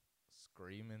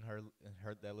 scream in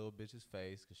hurt that little bitch's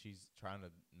face because she's trying to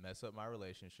mess up my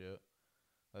relationship.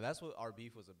 Like, that's what our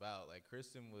beef was about. Like,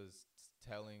 Kristen was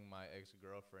telling my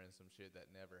ex-girlfriend some shit that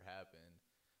never happened,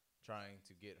 trying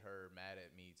to get her mad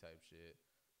at me type shit,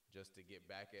 just to get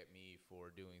back at me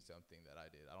for doing something that I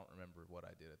did. I don't remember what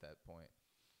I did at that point.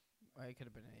 Well, it could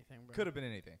have been anything. Bro. Could have been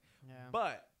anything. Yeah.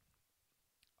 But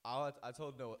I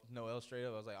told Noelle straight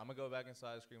up, I was like, I'm going to go back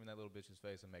inside, scream in that little bitch's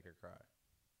face, and make her cry.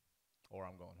 Or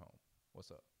I'm going home.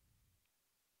 What's up?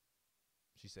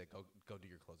 She said, go do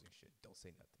your closing shit. Don't say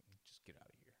nothing. Just get out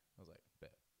of here. I was like,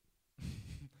 bet.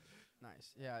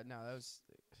 Nice. Yeah, no, that was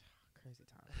crazy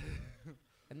time.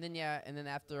 and then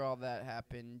after all that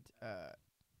happened,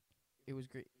 it was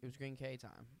Green K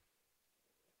time.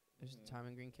 It was time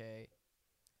in Green K,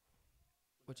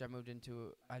 which I moved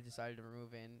into. I decided to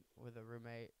move in with a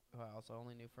roommate who I also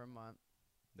only knew for a month.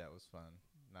 That was fun.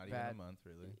 Not Bad. even a month,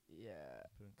 really. Yeah.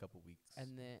 Put in a couple weeks.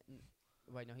 And then,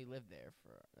 wait, no, he lived there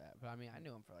for that. But I mean, I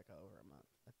knew him for like over a month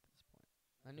at this point.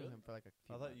 I knew Really? him for like a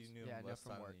few I thought months. you knew yeah, him I know less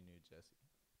from time work. than you knew Jesse.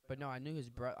 But no, I knew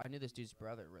I knew this dude's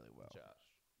brother really well. Josh.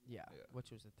 Yeah, Yeah.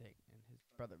 which was the thing, and his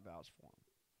brother vouched for him,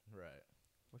 Right.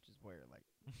 which is where like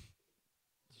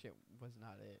shit was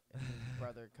not it. And his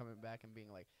brother coming back and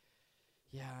being like,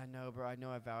 "Yeah, I know, bro. I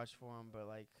know I vouched for him, but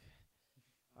like,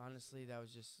 honestly, that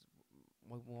was just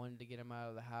we wanted to get him out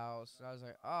of the house. And I was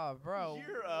like, oh, bro.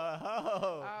 You're a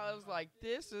hoe. I was like,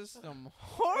 this is some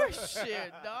horse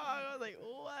shit, dog. I was like,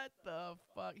 what the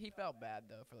fuck? He felt bad,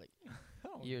 though, for, like,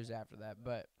 years after that.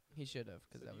 But he should have,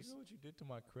 because that was... You know what you did to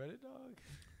my credit, dog?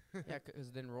 Yeah,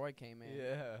 because then Roy came in.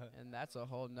 Yeah. And that's a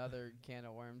whole nother can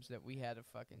of worms that we had to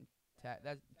fucking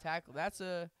tackle. That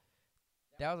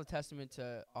was a testament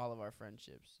to all of our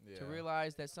friendships. Yeah. To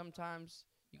realize that sometimes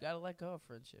you got to let go of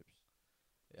friendships.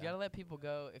 You got to let people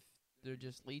go if they're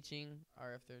just leeching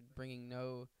or if they're bringing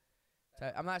no...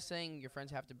 I'm not saying your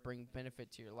friends have to bring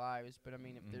benefit to your lives, but I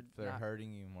mean, if they're not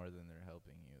hurting you more than they're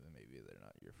helping you, then maybe they're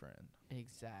not your friend.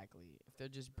 Exactly. If they're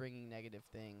just bringing negative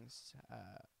things,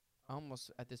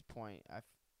 almost at this point, I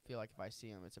feel like if I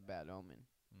see them, it's a bad omen.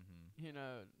 Mm-hmm. You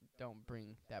know, don't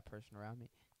bring that person around me.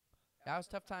 That was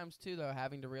tough times too, though,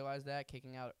 having to realize that,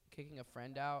 kicking a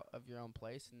friend out of your own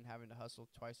place and having to hustle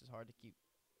twice as hard to keep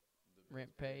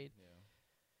rent paid. Yeah.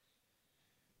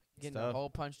 Getting a hole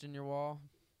punched in your wall.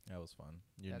 That was fun.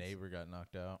 Your neighbor got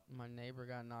knocked out. My neighbor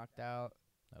got knocked out.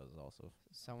 That was also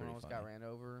someone else funny. got ran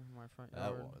over in my front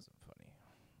yard. That wasn't funny.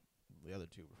 The other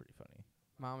two were pretty funny.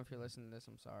 Mom, if you're listening to this,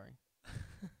 I'm sorry.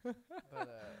 But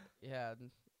yeah,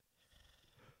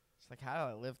 it's like, how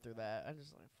do I live through that? I'm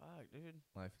just like, fuck, dude.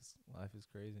 Life is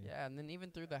crazy. Yeah, and then even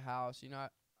through the house, you know,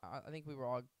 I think we were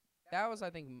all. That was,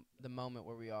 I think, the moment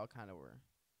where we all kind of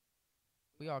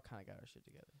got our shit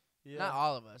together. Yeah. Not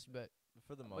all of us, but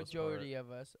for the most majority part.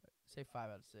 of us. Say 5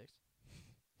 out of 6.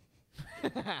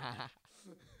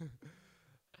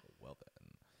 Well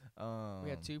then. We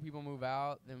had 2 people move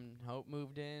out. Then Hope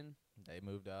moved in. They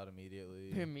moved out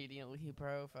immediately. Immediately,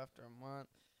 bro, after a month.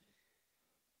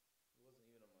 It wasn't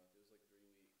even a month. It was like 3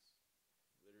 weeks.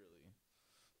 Literally.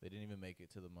 They didn't even make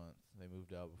it to the month. They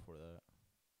moved out before that.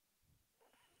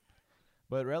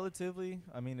 But relatively,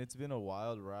 I mean, it's been a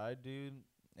wild ride, dude.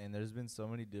 And there's been so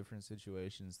many different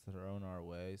situations thrown our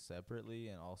way separately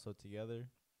and also together.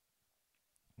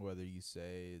 Whether you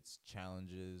say it's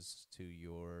challenges to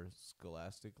your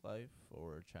scholastic life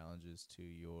or challenges to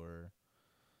your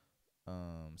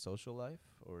social life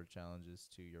or challenges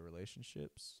to your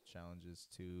relationships, challenges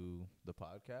to the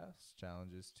podcast,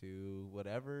 challenges to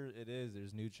whatever it is.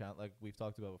 There's new like we've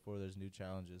talked about before, there's new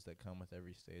challenges that come with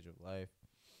every stage of life.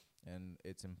 And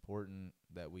it's important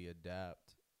that we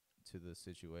adapt to the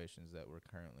situations that we're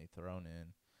currently thrown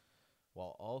in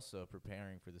while also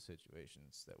preparing for the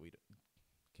situations that we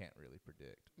can't really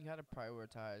predict. You got to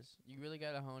prioritize. You really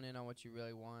got to hone in on what you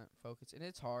really want, focus. And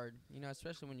it's hard, you know,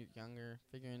 especially when you're younger,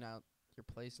 figuring out your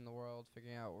place in the world,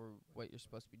 figuring out what you're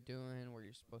supposed to be doing, where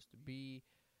you're supposed to be,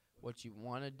 what you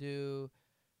want to do,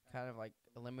 kind of like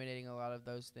eliminating a lot of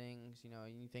those things. You know,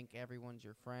 you think everyone's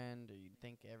your friend, or you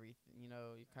think everything, you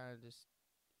know, you kind of just,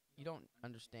 you don't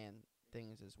understand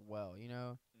things as well, you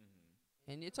know?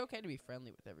 Mm-hmm. And it's okay to be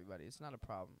friendly with everybody. It's not a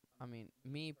problem. I mean,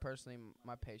 me personally,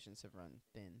 my patience have run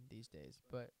thin these days.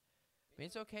 But, I mean,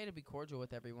 it's okay to be cordial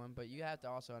with everyone, but you have to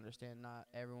also understand not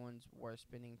everyone's worth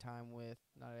spending time with.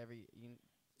 Not every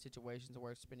situation's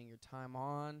worth spending your time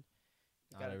on.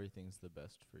 Not everything's the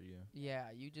best for you.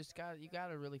 Yeah, you got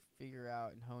to really figure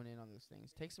out and hone in on those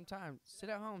things. Take some time. Sit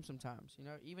at home sometimes, you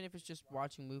know, even if it's just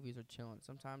watching movies or chilling.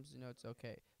 Sometimes, you know, it's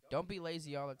okay. Don't be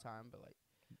lazy all the time, but, like,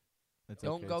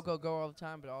 don't go all the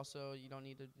time, but also you don't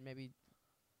need to maybe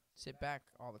sit back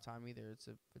all the time either.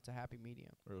 It's a happy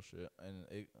medium. Real shit. And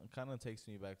it kind of takes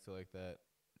me back to, like, that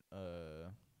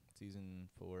season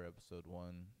 4, episode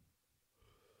 1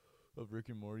 of Rick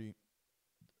and Morty.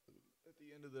 At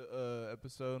the end of the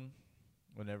episode,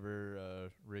 whenever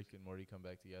Rick and Morty come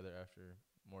back together after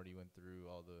Morty went through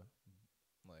all the,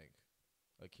 like,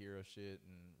 Akira shit,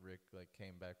 and Rick, like,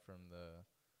 came back from the,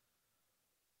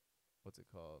 what's it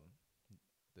called?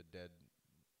 The dead,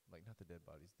 like, not the dead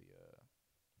bodies, the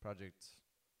Project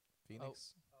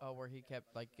Phoenix. Oh, where he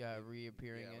kept, like,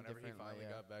 reappearing in different. Whenever he finally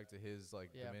got back to his,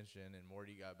 like, dimension, and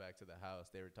Morty got back to the house,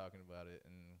 they were talking about it,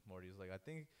 and Morty was like, I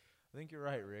think you're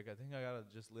right, Rick. I think I gotta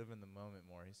just live in the moment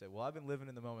more. He said, well, I've been living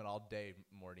in the moment all day,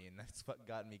 Morty, and that's what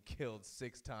got me killed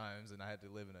 6 times, and I had to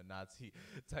live in a Nazi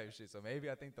type shit. So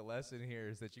maybe I think the lesson here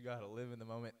is that you gotta live in the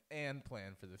moment and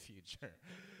plan for the future.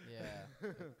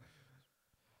 Yeah.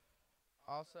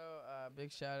 Also,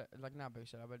 big shout, like, not big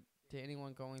shout out, but to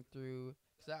anyone going through,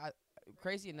 because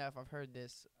crazy enough, I've heard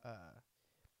this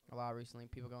a lot recently,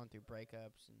 people going through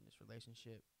breakups and this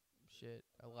relationship shit.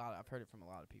 I've heard it from a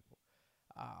lot of people.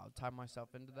 I'll tie myself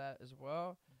into that as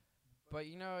well. But,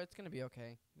 you know, it's going to be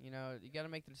okay. You know, you got to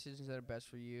make the decisions that are best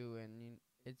for you, and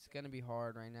it's going to be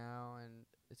hard right now, and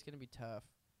it's going to be tough.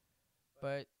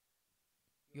 But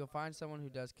you'll find someone who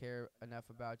does care enough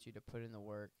about you to put in the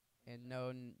work, and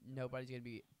nobody's going to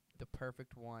be the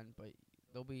perfect one, but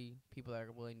there'll be people that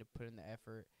are willing to put in the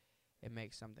effort and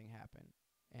make something happen,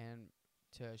 and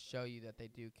to show you that they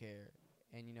do care,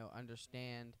 and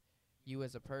understand you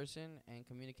as a person and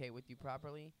communicate with you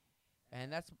properly. And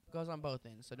that's goes on both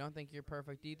ends. So don't think you're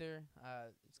perfect either.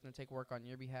 It's gonna take work on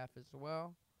your behalf as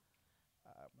well.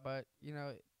 But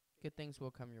good things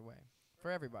will come your way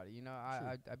for everybody.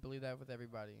 I believe that with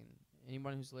everybody, and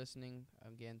anyone who's listening.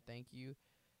 Again, thank you.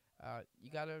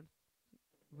 You gotta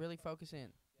really focus in.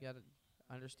 You gotta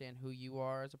understand who you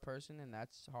are as a person, and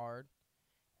that's hard.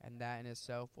 And that in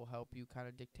itself will help you kind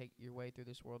of dictate your way through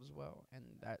this world as well. And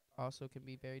that also can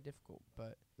be very difficult,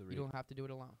 but you don't have to do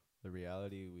it alone. The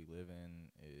reality we live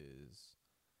in is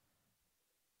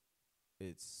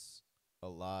it's a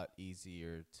lot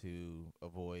easier to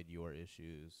avoid your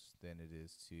issues than it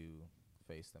is to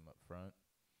face them up front.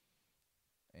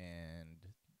 And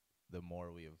the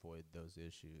more we avoid those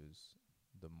issues,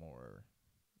 the more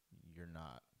you're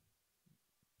not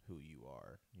who you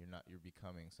are. You're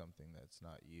becoming something that's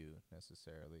not you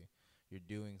necessarily. You're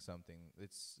doing something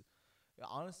that's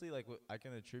honestly, like, I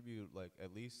can attribute, like,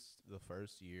 at least the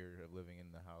first year of living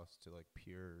in the house to, like,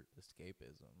 pure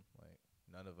escapism. Like,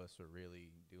 none of us were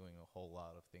really doing a whole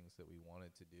lot of things that we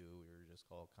wanted to do. We were just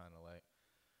all kind of like,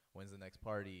 when's the next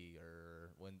party,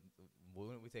 or when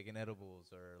we taking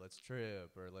edibles, or let's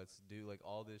trip, or let's do, like,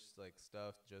 all this, like,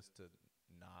 stuff just to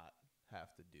not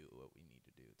have to do what we need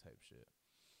to do type shit.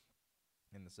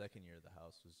 And the second year of the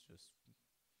house was just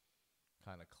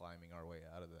kind of climbing our way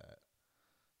out of that.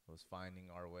 Was finding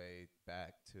our way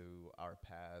back to our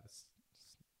paths,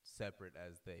 separate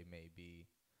as they may be.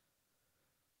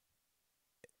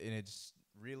 And it's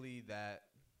really that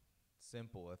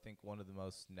simple. I think one of the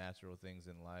most natural things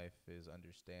in life is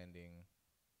understanding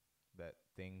that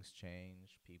things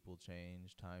change, people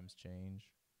change, times change.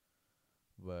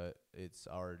 But it's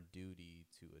our duty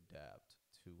to adapt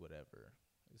to whatever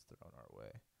is thrown our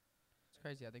way. It's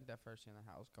crazy. I think that first year in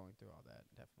the house, going through all that,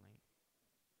 definitely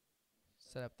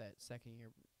set up that second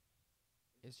year,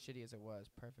 as shitty as it was,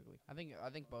 perfectly. I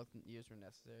think both years were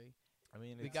necessary. I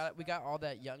mean, we got all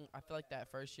that young. I feel like that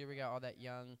first year we got all that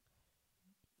young,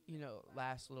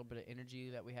 last little bit of energy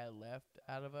that we had left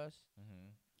out of us.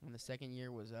 Mm-hmm. And the second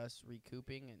year was us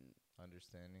recouping and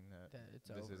understanding that it's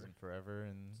this over. isn't forever,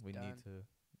 and It's we done. need to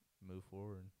move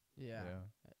forward. Yeah.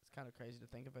 It's kind of crazy to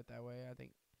think of it that way. I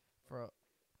think for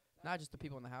not just the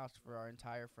people in the house, for our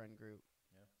entire friend group.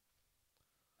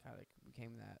 Kind of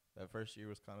became that. That first year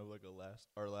was kind of like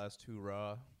our last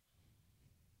hurrah.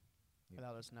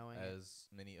 Without us knowing as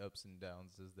many ups and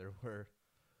downs as there were.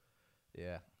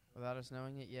 Yeah. Without us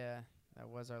knowing it, yeah. That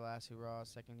was our last hurrah.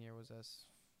 Second year was us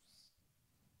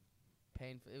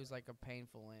painful. It was like a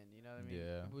painful end, you know what I mean?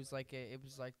 Yeah. It was like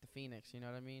the phoenix, you know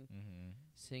what I mean? Mm-hmm.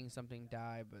 Seeing something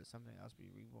die, but something else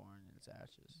be reborn in its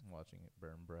ashes. Watching it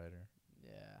burn brighter.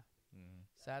 Yeah. Mm-hmm.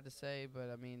 Sad to say, but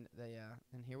I mean, yeah.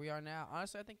 And here we are now.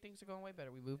 Honestly, I think things are going way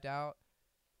better. We moved out.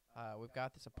 We've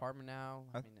got this apartment now.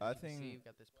 I think we've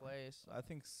got this place. I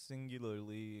think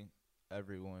singularly,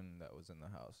 everyone that was in the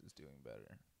house is doing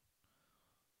better.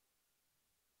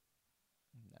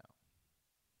 No.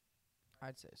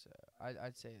 I'd say so.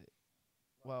 I'd say,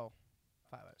 well,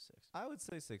 5 out of 6. I would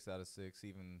say 6 out of 6,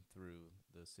 even through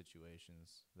the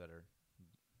situations that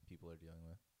people are dealing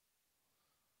with.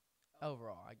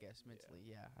 Overall, I guess mentally,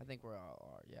 yeah. I think we're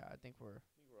all are. Yeah, I think we're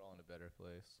all in a better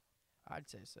place. I'd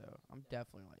say so. I'm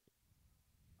definitely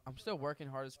I'm still working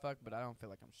hard as fuck, but I don't feel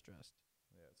like I'm stressed.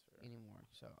 Yeah, that's fair. Anymore.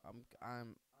 So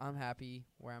I'm happy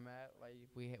where I'm at. Like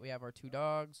we have our 2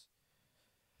 dogs.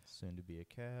 Soon to be a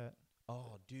cat.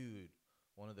 Oh, dude.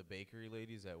 One of the bakery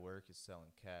ladies at work is selling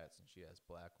cats, and she has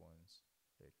black ones.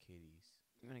 They're kitties.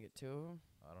 You want to get 2 of them?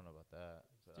 I don't know about that.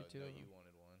 But Do I 2 know of you them.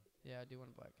 wanted one. Yeah, I do want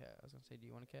a black cat. I was going to say, do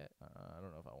you want a cat? I don't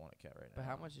know if I want a cat right But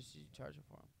now. how much is she charging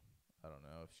for them? I don't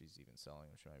know if she's even selling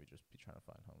them. She might just be trying to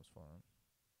find homes for them.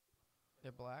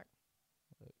 They're black?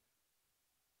 Look.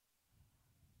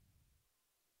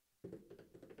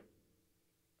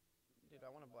 Dude, I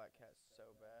want a black cat so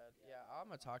bad. Yeah, I'm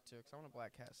going to talk to her because I want a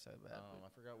black cat so bad. I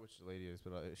forgot which lady it is,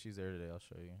 but she's there today. I'll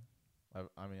show you.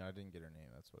 I mean, I didn't get her name.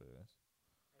 That's what it is.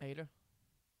 Ada?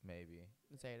 Maybe.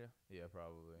 It's Ada. Yeah,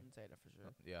 probably. It's Ada for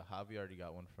sure. Yeah, Javi already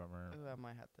got one from her. Ooh, I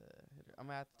might have to hit her. I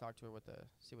might have to talk to her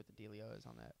see what the dealio is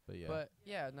on that. But yeah. But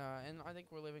yeah, no, and I think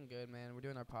we're living good, man. We're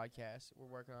doing our podcast.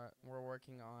 We're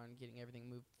working on getting everything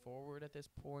moved forward at this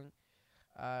point.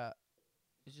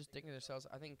 It's just thinking to ourselves.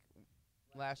 I think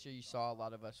last year you saw a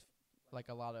lot of us,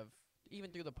 even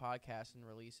through the podcast and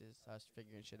releases, us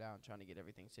figuring shit out and trying to get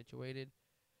everything situated.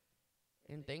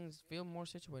 And things feel more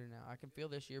situated now. I can feel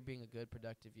this year being a good,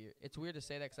 productive year. It's weird to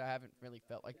say that because I haven't really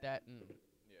felt like that in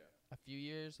a few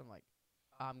years, I'm like,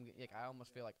 I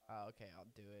almost feel like, oh, okay, I'll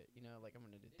do it. You know, like I'm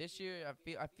gonna do it this year.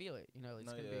 I feel it. You know, it's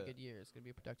No, gonna be a yeah. good year. It's gonna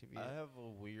be a productive year. I have a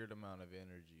weird amount of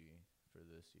energy for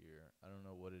this year. I don't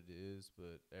know what it is,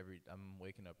 but I'm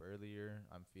waking up earlier.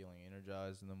 I'm feeling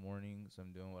energized in the mornings.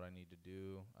 I'm doing what I need to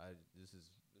do. This is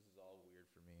all weird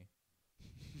for me.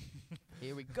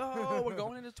 Here we go. We're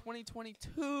going into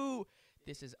 2022.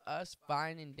 This is us,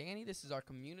 Vine and Danny. This is our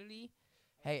community.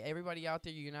 Hey, everybody out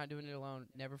there, you're not doing it alone.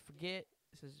 Never forget,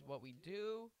 this is what we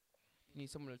do. If you need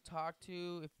someone to talk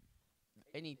to, if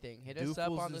anything, hit us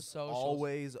up Doofles on the is socials.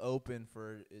 always open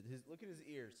for his. Look at his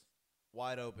ears,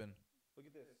 wide open. Look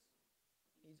at this.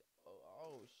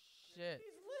 Oh shit.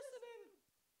 He's listening.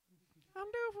 I'm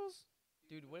Doofles.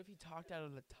 Dude, what if he talked out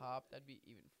of the top? That'd be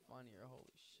even funnier.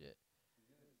 Holy shit.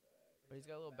 But he's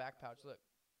got a little back pouch. Look.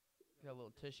 He's got a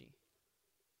little tushy.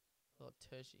 Little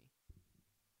tushy.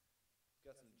 He's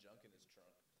got some junk in his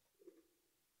trunk.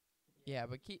 Yeah,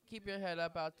 but keep your head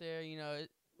up out there. You know,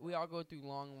 we all go through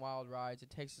long, wild rides. It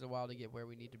takes us a while to get where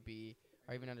we need to be,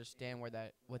 or even understand what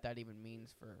that even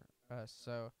means for us.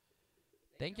 So,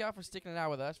 thank y'all for sticking it out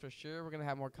with us. For sure, we're gonna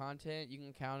have more content. You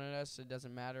can count on us. It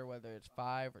doesn't matter whether it's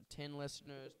 5 or 10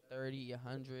 listeners, 30,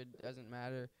 100. Doesn't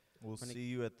matter. We'll see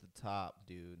you at the top,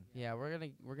 dude. Yeah, we're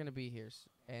gonna be here,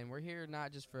 and we're here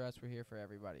not just for us. We're here for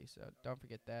everybody. So don't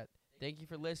forget that. Thank you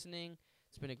for listening.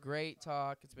 It's been a great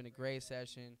talk. It's been a great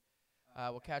session.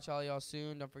 We'll catch all y'all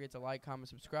soon. Don't forget to like, comment,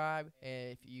 subscribe.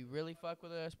 And if you really fuck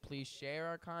with us, please share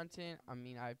our content. I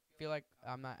mean, I feel like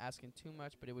I'm not asking too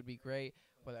much, but it would be great,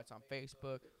 whether that's on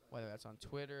Facebook, whether that's on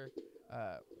Twitter.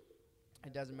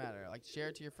 It doesn't matter. Like, share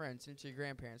it to your friends, send it to your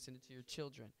grandparents, send it to your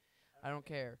children. I don't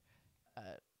care.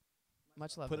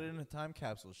 Much love. Put it in a time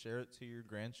capsule. Share it to your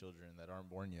grandchildren that aren't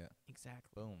born yet. Exactly.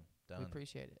 Boom. Done. We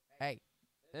appreciate it. Hey,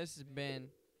 this has been...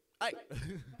 Hey.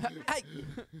 Hey.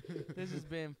 This has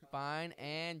been Fine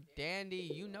and Dandy.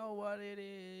 You know what it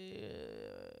is.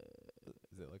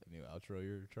 Is it like a new outro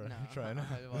you're trying No, trying to?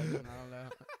 I don't know.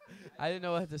 I didn't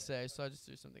know what to say, so I just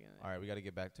threw something in there. All right, we got to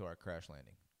get back to our crash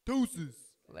landing. Deuces.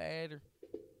 Later.